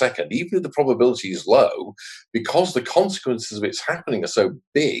about the second, even if the probability is low, because the consequences of its happening are so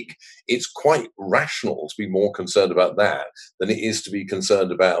big. It's quite rational to be more concerned about that than it is to be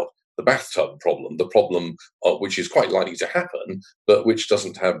concerned about the bathtub problem, the problem which is quite likely to happen, but which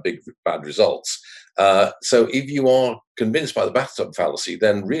doesn't have bad results. So if you are convinced by the bathtub fallacy,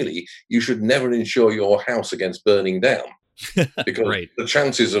 then really you should never insure your house against burning down. Because right. The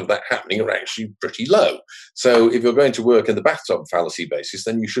chances of that happening are actually pretty low. So if you're going to work in the bathtub fallacy basis,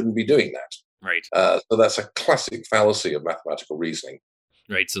 then you shouldn't be doing that. Right. So that's a classic fallacy of mathematical reasoning.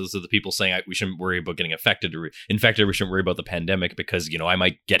 Right. So the people saying we shouldn't worry about getting infected, we shouldn't worry about the pandemic because, I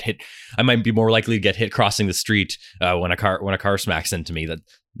might get hit. I might be more likely to get hit crossing the street when a car smacks into me. That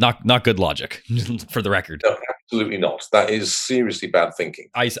not good logic for the record. No, absolutely not. That is seriously bad thinking.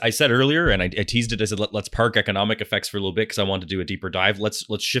 I said earlier, and I teased it. I said let's park economic effects for a little bit because I want to do a deeper dive. Let's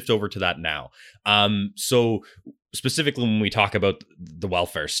shift over to that now. So specifically when we talk about the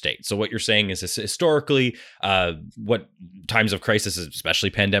welfare state. So what you're saying is historically, what times of crisis,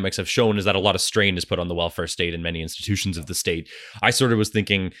 especially pandemics, have shown is that a lot of strain is put on the welfare state and many institutions of the state. I sort of was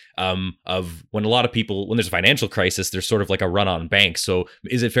thinking of when a lot of people, when there's a financial crisis, there's sort of like a run on banks. So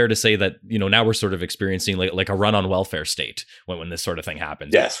is it fair to say that, now we're sort of experiencing like a run on welfare state when this sort of thing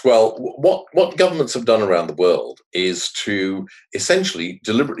happens? Yes. Well, what governments have done around the world is to essentially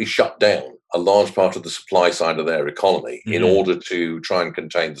deliberately shut down a large part of the supply side of their economy in order to try and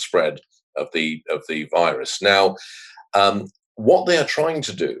contain the spread of the virus. Now, what they are trying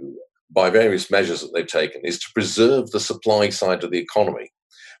to do by various measures that they've taken is to preserve the supply side of the economy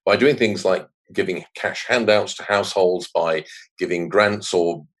by doing things like giving cash handouts to households, by giving grants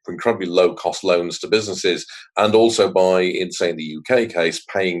or incredibly low-cost loans to businesses, and also by, in, say, in the UK case,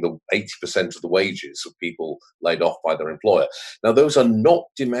 paying the 80% of the wages of people laid off by their employer. Now, those are not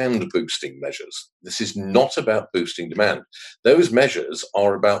demand-boosting measures. This is not about boosting demand. Those measures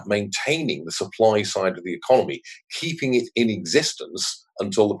are about maintaining the supply side of the economy, keeping it in existence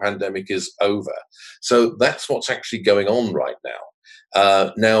until the pandemic is over. So that's what's actually going on right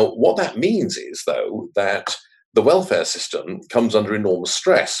now. Now, what that means is, though, that the welfare system comes under enormous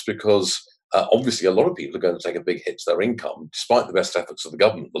stress because obviously a lot of people are going to take a big hit to their income, despite the best efforts of the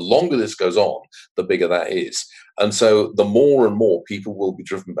government. The longer this goes on, the bigger that is. And so the more and more people will be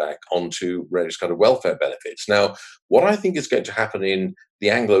driven back onto various kind of welfare benefits. Now, what I think is going to happen in the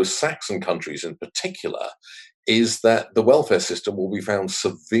Anglo-Saxon countries in particular is that the welfare system will be found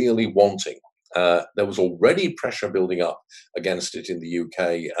severely wanting. There was already pressure building up against it in the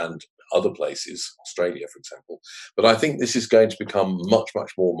UK and other places, Australia, for example. But I think this is going to become much,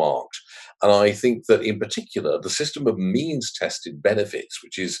 much more marked. And I think that in particular, the system of means-tested benefits,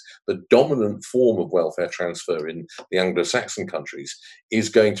 which is the dominant form of welfare transfer in the Anglo-Saxon countries, is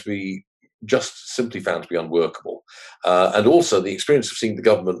going to be just simply found to be unworkable. And also the experience of seeing the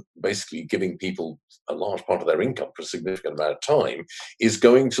government basically giving people a large part of their income for a significant amount of time is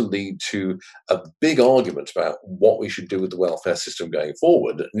going to lead to a big argument about what we should do with the welfare system going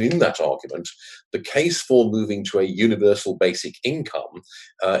forward. And in that argument, the case for moving to a universal basic income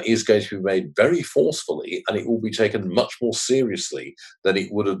is going to be made very forcefully, and it will be taken much more seriously than it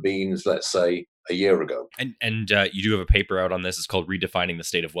would have been, let's say, a year ago. And you do have a paper out on this. It's called Redefining the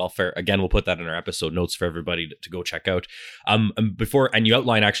State of Welfare. Again, we'll put that in our episode notes for everybody to go check out. And you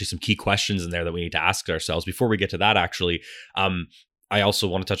outline actually some key questions in there that we need to ask ourselves. Before we get to that, actually, I also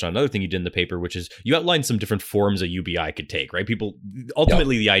want to touch on another thing you did in the paper, which is you outlined some different forms a UBI could take, right? People,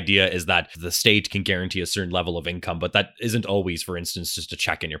 ultimately, The idea is that the state can guarantee a certain level of income, but that isn't always, for instance, just a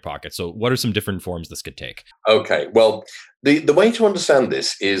check in your pocket. So what are some different forms this could take? Okay, well, the way to understand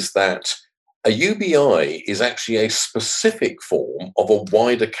this is that a UBI is actually a specific form of a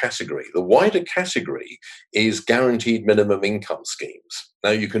wider category. The wider category is guaranteed minimum income schemes.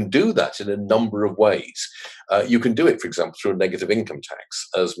 Now, you can do that in a number of ways. You can do it, for example, through a negative income tax,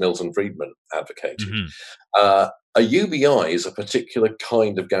 as Milton Friedman advocated. A UBI is a particular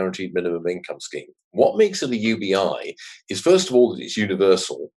kind of guaranteed minimum income scheme. What makes it a UBI is, first of all, that it's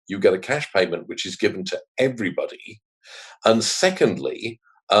universal. You get a cash payment which is given to everybody. And secondly,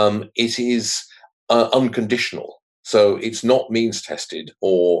 it is unconditional. So it's not means tested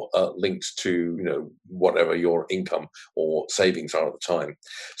or linked to whatever your income or savings are at the time.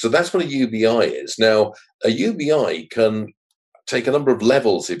 So that's what a UBI is. Now, a UBI can take a number of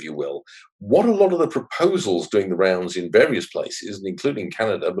levels, if you will. What a lot of the proposals doing the rounds in various places, including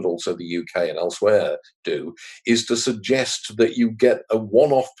Canada, but also the UK and elsewhere, do, is to suggest that you get a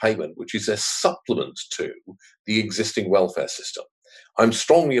one-off payment, which is a supplement to the existing welfare system. I'm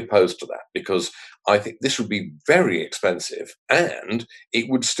strongly opposed to that because I think this would be very expensive and it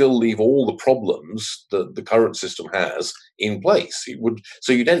would still leave all the problems that the current system has in place.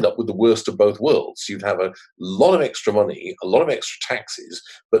 So you'd end up with the worst of both worlds. You'd have a lot of extra money, a lot of extra taxes,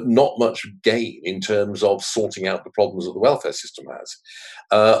 but not much gain in terms of sorting out the problems that the welfare system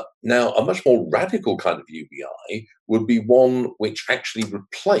has. Now, a much more radical kind of UBI would be one which actually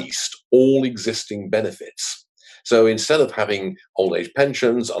replaced all existing benefits. So instead of having old age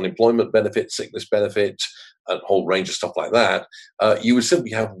pensions, unemployment benefit, sickness benefit, a whole range of stuff like that, you would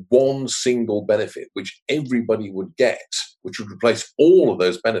simply have one single benefit which everybody would get, which would replace all of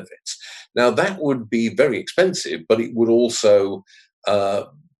those benefits. Now, that would be very expensive, but it would also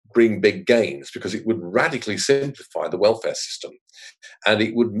bring big gains because it would radically simplify the welfare system. And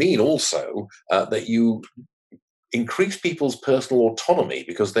it would mean also that you increase people's personal autonomy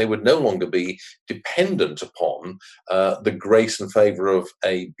because they would no longer be dependent upon the grace and favor of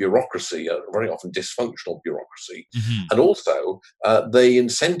a bureaucracy, a very often dysfunctional bureaucracy. Hmm. And also, the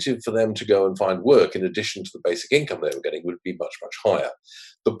incentive for them to go and find work in addition to the basic income they were getting would be much, much higher.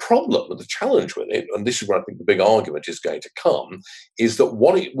 The problem and the challenge with it, and this is where I think the big argument is going to come, is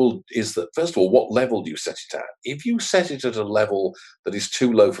that first of all, what level do you set it at? If you set it at a level that is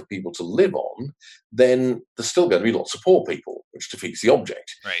too low for people to live on, then there's still going to be lots of poor people, which defeats the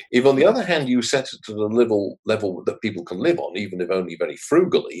object. Right. If, on the other hand, you set it to the level that people can live on, even if only very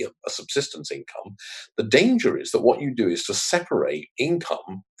frugally, a subsistence income, the danger is that what you do is to separate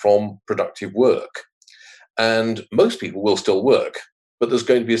income from productive work. And most people will still work, but there's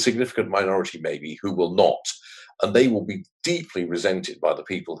going to be a significant minority, maybe, who will not. And they will be deeply resented by the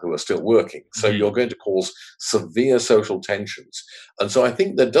people who are still working. So you're going to cause severe social tensions. And so I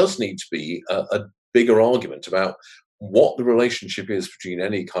think there does need to be a bigger argument about what the relationship is between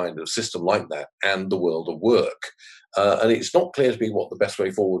any kind of system like that and the world of work. And it's not clear to me what the best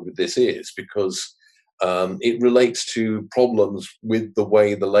way forward with this is, because it relates to problems with the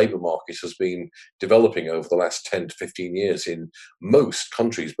way the labour market has been developing over the last 10 to 15 years in most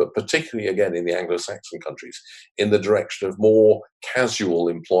countries, but particularly, again, in the Anglo-Saxon countries, in the direction of more casual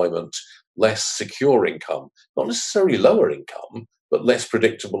employment, less secure income, not necessarily lower income, but less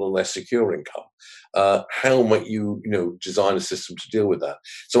predictable and less secure income. How might you design a system to deal with that?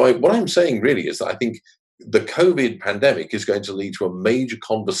 So what I'm saying really is that I think the COVID pandemic is going to lead to a major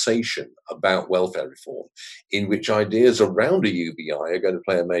conversation about welfare reform, in which ideas around a UBI are going to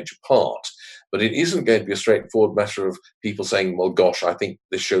play a major part. But it isn't going to be a straightforward matter of people saying, well, gosh, I think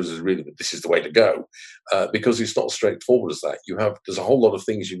this shows us really that this is the way to go, because it's not as straightforward as that. There's a whole lot of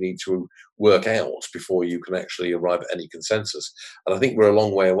things you need to work out before you can actually arrive at any consensus. And I think we're a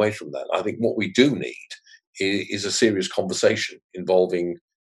long way away from that. I think what we do need is a serious conversation involving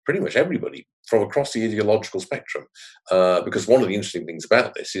pretty much everybody from across the ideological spectrum, because one of the interesting things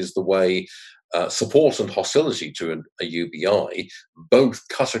about this is the way support and hostility to a UBI both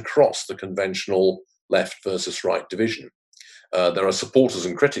cut across the conventional left versus right division. There are supporters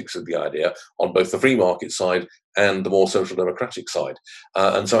and critics of the idea on both the free market side and the more social democratic side.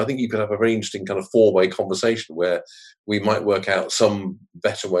 And so I think you could have a very interesting kind of four-way conversation where we might work out some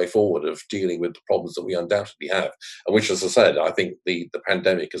better way forward of dealing with the problems that we undoubtedly have, and which, as I said, I think the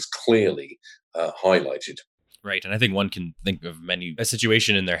pandemic has clearly highlighted. Right. And I think one can think of a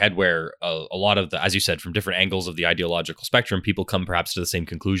situation in their head where a lot of as you said, from different angles of the ideological spectrum, people come perhaps to the same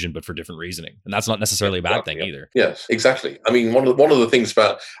conclusion, but for different reasoning. And that's not necessarily a bad thing either. Yes, exactly. I mean, one of the things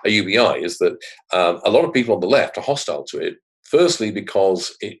about a UBI is that a lot of people on the left are hostile to it. Firstly,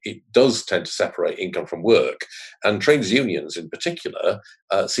 because it does tend to separate income from work, and trades unions in particular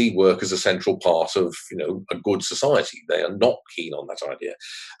see work as a central part of a good society. They are not keen on that idea.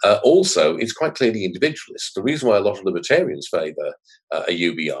 Also, it's quite clearly individualist. The reason why a lot of libertarians favour a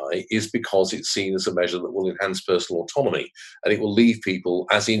UBI is because it's seen as a measure that will enhance personal autonomy, and it will leave people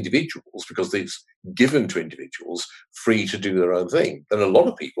as individuals, because it's given to individuals, free to do their own thing. And a lot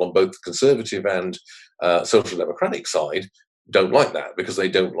of people on both the conservative and social democratic side don't like that, because they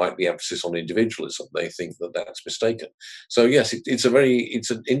don't like the emphasis on individualism. They think that that's mistaken. So yes, it's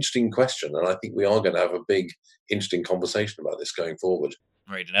an interesting question, and I think we are going to have a big, interesting conversation about this going forward.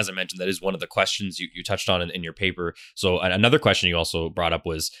 Right. And as I mentioned, that is one of the questions you touched on in your paper. So another question you also brought up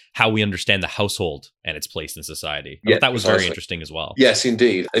was how we understand the household and its place in society. Yeah, that was precisely. Very interesting as well. Yes,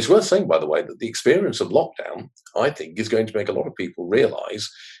 indeed. It's worth saying, by the way, that the experience of lockdown, I think, is going to make a lot of people realize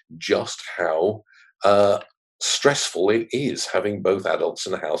just how stressful it is having both adults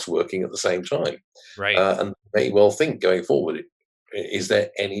in the house working at the same time. Right. And may well think going forward, is there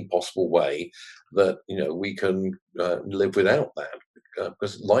any possible way that we can live without that?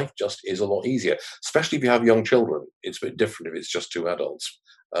 Because life just is a lot easier, especially if you have young children. It's a bit different if it's just two adults.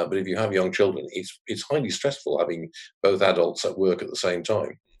 But if you have young children, it's highly stressful having both adults at work at the same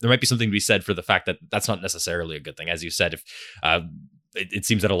time. There might be something to be said for the fact that that's not necessarily a good thing. As you said, if it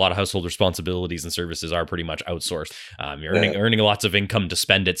seems that a lot of household responsibilities and services are pretty much outsourced. You're earning lots of income to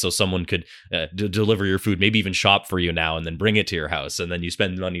spend it so someone could deliver your food, maybe even shop for you now and then bring it to your house. And then you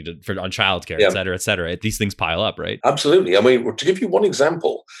spend money on childcare, et cetera, et cetera. These things pile up, right? Absolutely. I mean, to give you one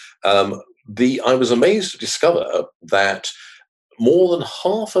example, I was amazed to discover that more than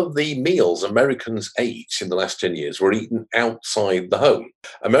half of the meals Americans ate in the last 10 years were eaten outside the home.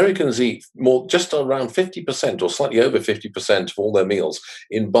 Americans eat just around 50% or slightly over 50% of all their meals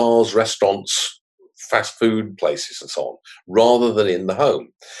in bars, restaurants, fast food places and so on, rather than in the home.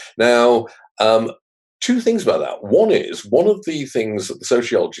 Now, Two things about that. One is, one of the things that the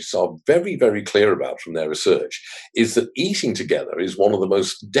sociologists are very, very clear about from their research is that eating together is one of the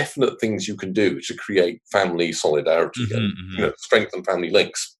most definite things you can do to create family solidarity and strengthen family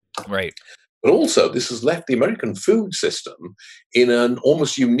links. Right. But also, this has left the American food system in an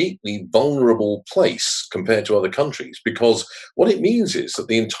almost uniquely vulnerable place compared to other countries, because what it means is that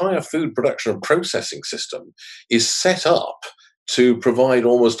the entire food production and processing system is set up to provide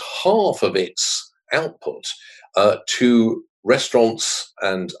almost half of its output to restaurants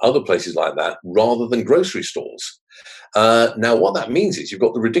and other places like that rather than grocery stores. Now, what that means is you've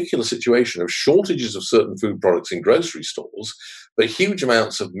got the ridiculous situation of shortages of certain food products in grocery stores, but huge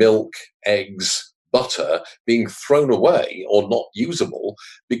amounts of milk, eggs, butter being thrown away or not usable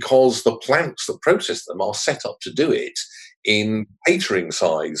because the plants that process them are set up to do it in catering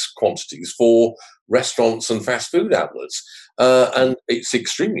size quantities for restaurants and fast food outlets. And it's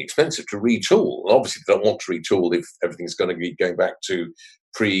extremely expensive to retool. And obviously, they don't want to retool if everything's going to be going back to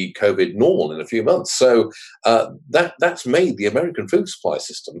pre-COVID normal in a few months. So that's made the American food supply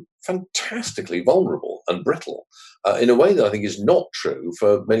system fantastically vulnerable and brittle in a way that I think is not true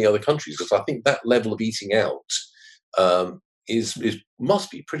for many other countries. Because I think that level of eating out is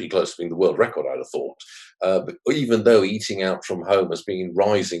must be pretty close to being the world record, I'd have thought. But even though eating out from home has been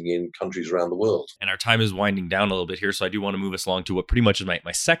rising in countries around the world. And our time is winding down a little bit here, so I do want to move us along to what pretty much is my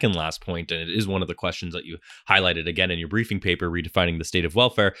second last point, and it is one of the questions that you highlighted again in your briefing paper, Redefining the State of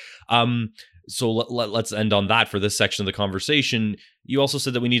Welfare. So let's end on that for this section of the conversation. You also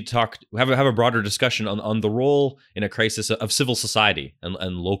said that we need to have a broader discussion on the role in a crisis of civil society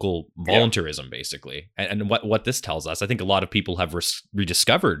and local volunteerism, basically, and what this tells us. I think a lot of people have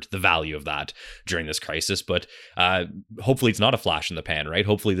rediscovered the value of that during this crisis, but hopefully it's not a flash in the pan, right?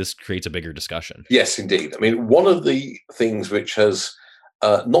 Hopefully this creates a bigger discussion. Yes, indeed. I mean, one of the things which has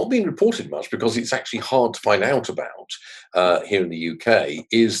not been reported much because it's actually hard to find out about here in the UK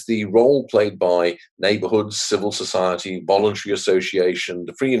is the role played by neighbourhoods, civil society, voluntary association,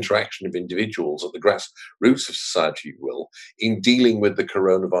 the free interaction of individuals at the grassroots of society, if you will, in dealing with the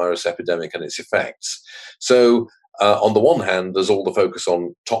coronavirus epidemic and its effects. So on the one hand, there's all the focus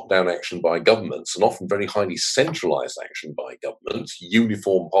on top-down action by governments and often very highly centralised action by governments,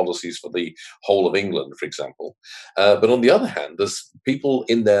 uniform policies for the whole of England, for example. But on the other hand, there's people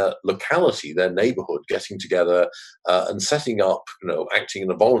in their locality, their neighbourhood, getting together and setting up, acting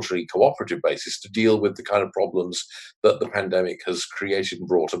on a voluntary cooperative basis to deal with the kind of problems that the pandemic has created and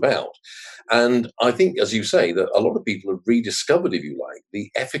brought about. And I think, as you say, that a lot of people have rediscovered, if you like, the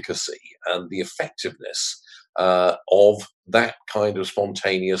efficacy and the effectiveness of that kind of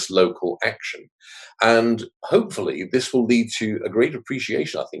spontaneous local action. And hopefully this will lead to a great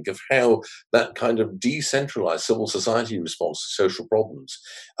appreciation, I think, of how that kind of decentralized civil society response to social problems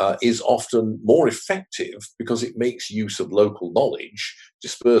is often more effective because it makes use of local knowledge,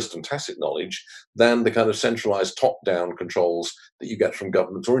 dispersed and tacit knowledge, than the kind of centralized top-down controls that you get from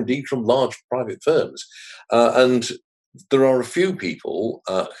governments or indeed from large private firms. And there are a few people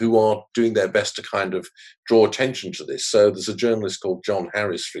who are doing their best to kind of draw attention to this. So there's a journalist called John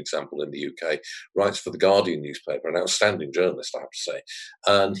Harris, for example, in the UK, writes for the Guardian newspaper, an outstanding journalist, I have to say.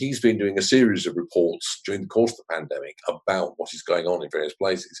 And he's been doing a series of reports during the course of the pandemic about what is going on in various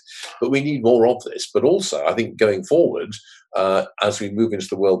places. But we need more of this. But also, I think going forward, as we move into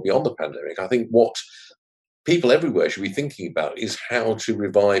the world beyond the pandemic, I think what people everywhere should be thinking about is how to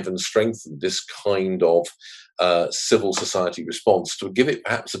revive and strengthen this kind of civil society response, to give it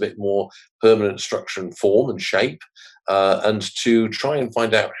perhaps a bit more permanent structure and form and shape, and to try and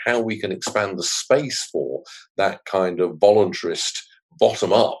find out how we can expand the space for that kind of voluntarist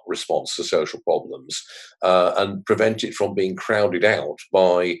bottom-up response to social problems and prevent it from being crowded out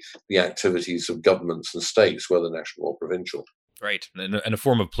by the activities of governments and states, whether national or provincial. Right. And a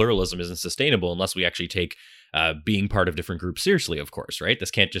form of pluralism isn't sustainable unless we actually take being part of different groups seriously, of course, right?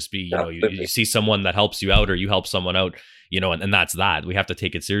 This can't just be, you see someone that helps you out or you help someone out, and that's that. We have to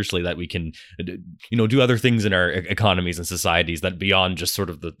take it seriously that we can, do other things in our economies and societies that beyond just sort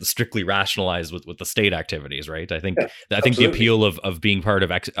of the strictly rationalized with the state activities, right? I think the appeal of being part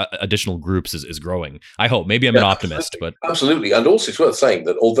of additional groups is growing. I hope. Maybe I'm an optimist, but absolutely. And also, it's worth saying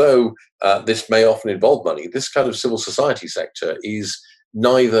that although this may often involve money, this kind of civil society sector is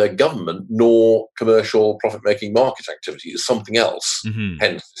neither government nor commercial profit-making market activity. Is something else.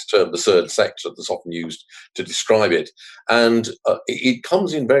 Hence this term, the third sector, that's often used to describe it. And it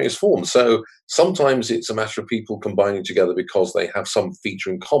comes in various forms. So sometimes it's a matter of people combining together because they have some feature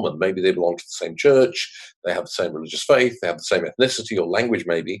in common. Maybe they belong to the same church, they have the same religious faith, they have the same ethnicity or language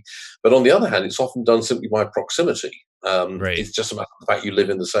maybe. But on the other hand, it's often done simply by proximity. Right. It's just a matter of the fact you live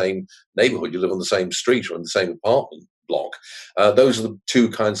in the same neighborhood, you live on the same street or in the same apartment block. Those are the two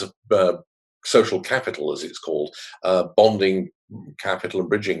kinds of social capital, as it's called, bonding capital and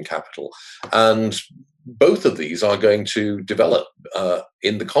bridging capital. And both of these are going to develop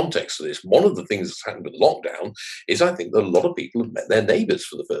in the context of this. One of the things that's happened with lockdown is I think that a lot of people have met their neighbours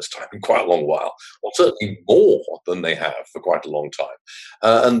for the first time in quite a long while, or certainly more than they have for quite a long time.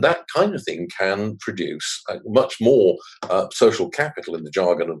 And that kind of thing can produce much more social capital in the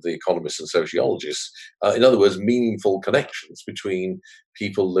jargon of the economists and sociologists. In other words, meaningful connections between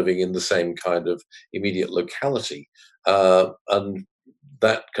people living in the same kind of immediate locality. And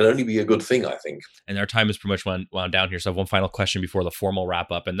that can only be a good thing, I think. And our time is pretty much wound down here. So I have one final question before the formal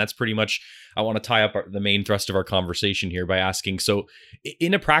wrap up. And that's pretty much, I want to tie up the main thrust of our conversation here by asking, so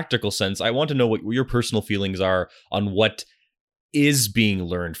in a practical sense, I want to know what your personal feelings are on what is being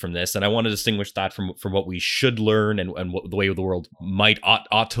learned from this, and I want to distinguish that from what we should learn and what the way the world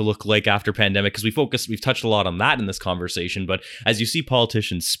ought to look like after pandemic, because we've touched a lot on that in this conversation. But as you see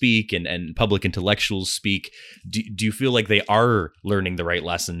politicians speak and public intellectuals speak, do you feel like they are learning the right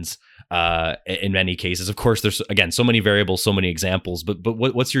lessons in many cases? Of course, there's, again, so many variables, so many examples, but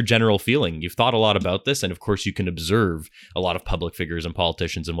what's your general feeling? You've thought a lot about this, and of course you can observe a lot of public figures and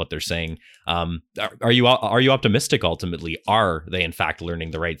politicians and what they're saying. Are you optimistic ultimately? Are they in fact learning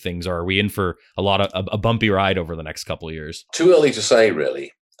the right things, or are we in for a bumpy ride over the next couple of years? Too early to say,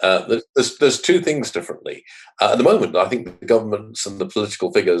 really. There's two things differently. At the moment, I think the governments and the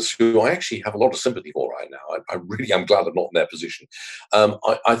political figures, who I actually have a lot of sympathy for right now, I really am glad I'm not in their position.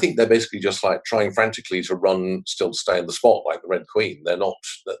 I think they're basically just like trying frantically to still stay in the spot like the Red Queen.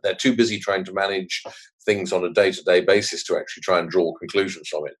 They're too busy trying to manage things on a day-to-day basis to actually try and draw conclusions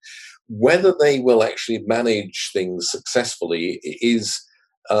from it. Whether they will actually manage things successfully is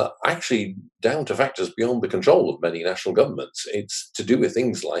actually down to factors beyond the control of many national governments. It's to do with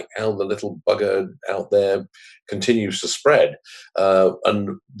things like how the little bugger out there continues to spread.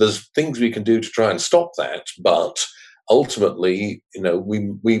 And there's things we can do to try and stop that, but ultimately,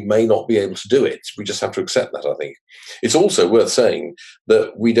 we may not be able to do it. We just have to accept that, I think. It's also worth saying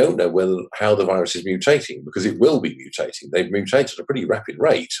that we don't know how the virus is mutating, because it will be mutating. They've mutated at a pretty rapid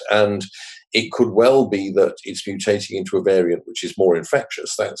rate, and it could well be that it's mutating into a variant which is more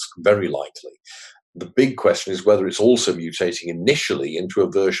infectious. That's very likely. The big question is whether it's also mutating initially into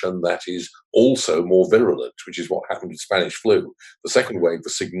a version that is also more virulent, which is what happened with Spanish flu. The second wave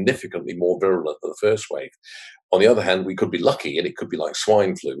was significantly more virulent than the first wave. On the other hand, we could be lucky, and it could be like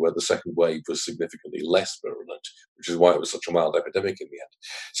swine flu, where the second wave was significantly less virulent, which is why it was such a mild epidemic in the end.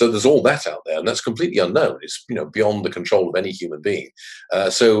 So there's all that out there, and that's completely unknown. It's beyond the control of any human being. I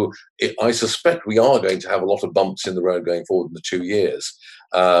suspect we are going to have a lot of bumps in the road going forward in the 2 years.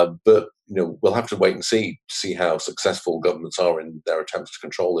 But we'll have to wait and see how successful governments are in their attempts to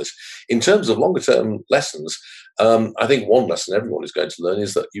control this. In terms of longer term lessons, I think one lesson everyone is going to learn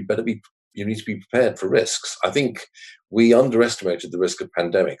is that you need to be prepared for risks. I think we underestimated the risk of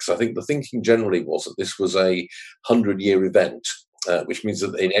pandemics. I think the thinking generally was that this was a 100-year event, which means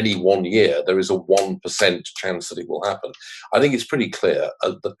that in any 1 year, there is a 1% chance that it will happen. I think it's pretty clear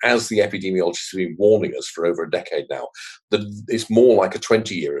that, as the epidemiologists have been warning us for over a decade now, that it's more like a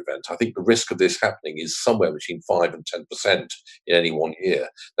 20-year event. I think the risk of this happening is somewhere between 5 and 10% in any 1 year.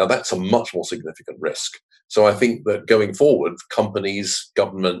 Now, that's a much more significant risk. So I think that going forward, companies,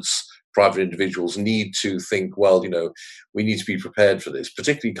 governments, private individuals need to think, well, we need to be prepared for this,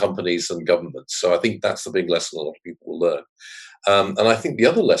 particularly companies and governments. So I think that's the big lesson a lot of people will learn. And I think the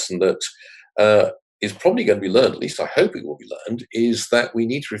other lesson that is probably going to be learned, at least I hope it will be learned, is that we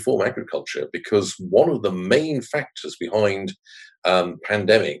need to reform agriculture, because one of the main factors behind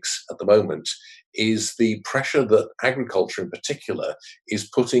pandemics at the moment is the pressure that agriculture in particular is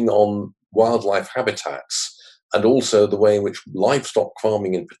putting on wildlife habitats, and also the way in which livestock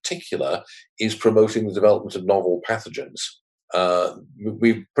farming in particular is promoting the development of novel pathogens.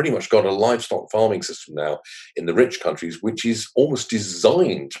 We've pretty much got a livestock farming system now in the rich countries, which is almost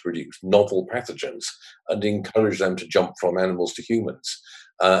designed to produce novel pathogens and encourage them to jump from animals to humans.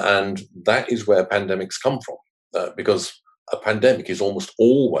 And that is where pandemics come from, because a pandemic is almost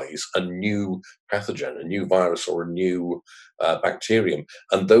always a new pathogen, a new virus or a new bacterium.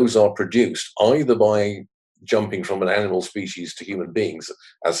 And those are produced either by jumping from an animal species to human beings,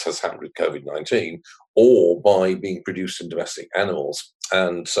 as has happened with COVID-19, or by being produced in domestic animals.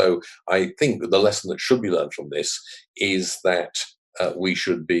 And so I think that the lesson that should be learned from this is that we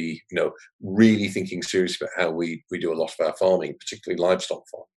should be, really thinking seriously about how we do a lot of our farming, particularly livestock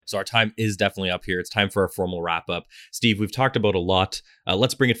farming. So our time is definitely up here. It's time for our formal wrap up. Steve, we've talked about a lot.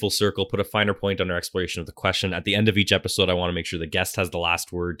 Let's bring it full circle, put a finer point on our exploration of the question. At the end of each episode, I want to make sure the guest has the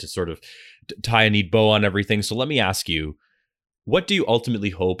last word to sort of tie a neat bow on everything. So let me ask you, what do you ultimately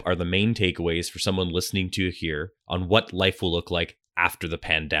hope are the main takeaways for someone listening to you here on what life will look like after the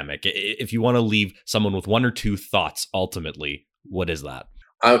pandemic? If you want to leave someone with one or two thoughts, ultimately, what is that?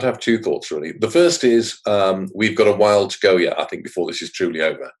 I would have two thoughts, really. The first is we've got a while to go yet, I think, before this is truly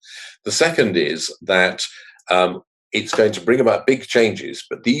over. The second is that it's going to bring about big changes,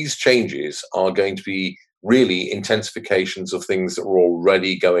 but these changes are going to be really intensifications of things that were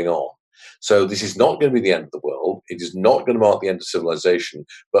already going on. So this is not going to be the end of the world. It is not going to mark the end of civilization,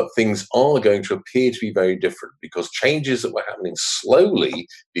 but things are going to appear to be very different because changes that were happening slowly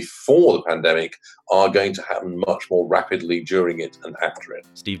before the pandemic are going to happen much more rapidly during it and after it.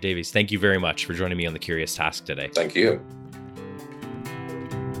 Steve Davies, thank you very much for joining me on The Curious Task today. Thank you.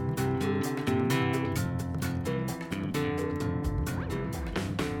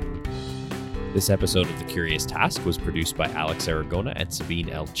 This episode of The Curious Task was produced by Alex Aragona and Sabine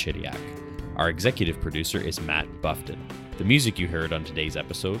L. Chidiak. Our executive producer is Matt Buffton. The music you heard on today's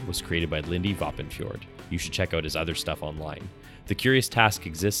episode was created by Lindy Voppenfjord. You should check out his other stuff online. The Curious Task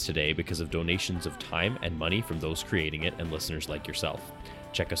exists today because of donations of time and money from those creating it and listeners like yourself.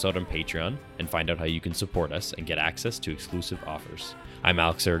 Check us out on Patreon and find out how you can support us and get access to exclusive offers. I'm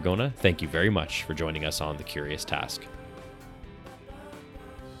Alex Aragona. Thank you very much for joining us on The Curious Task.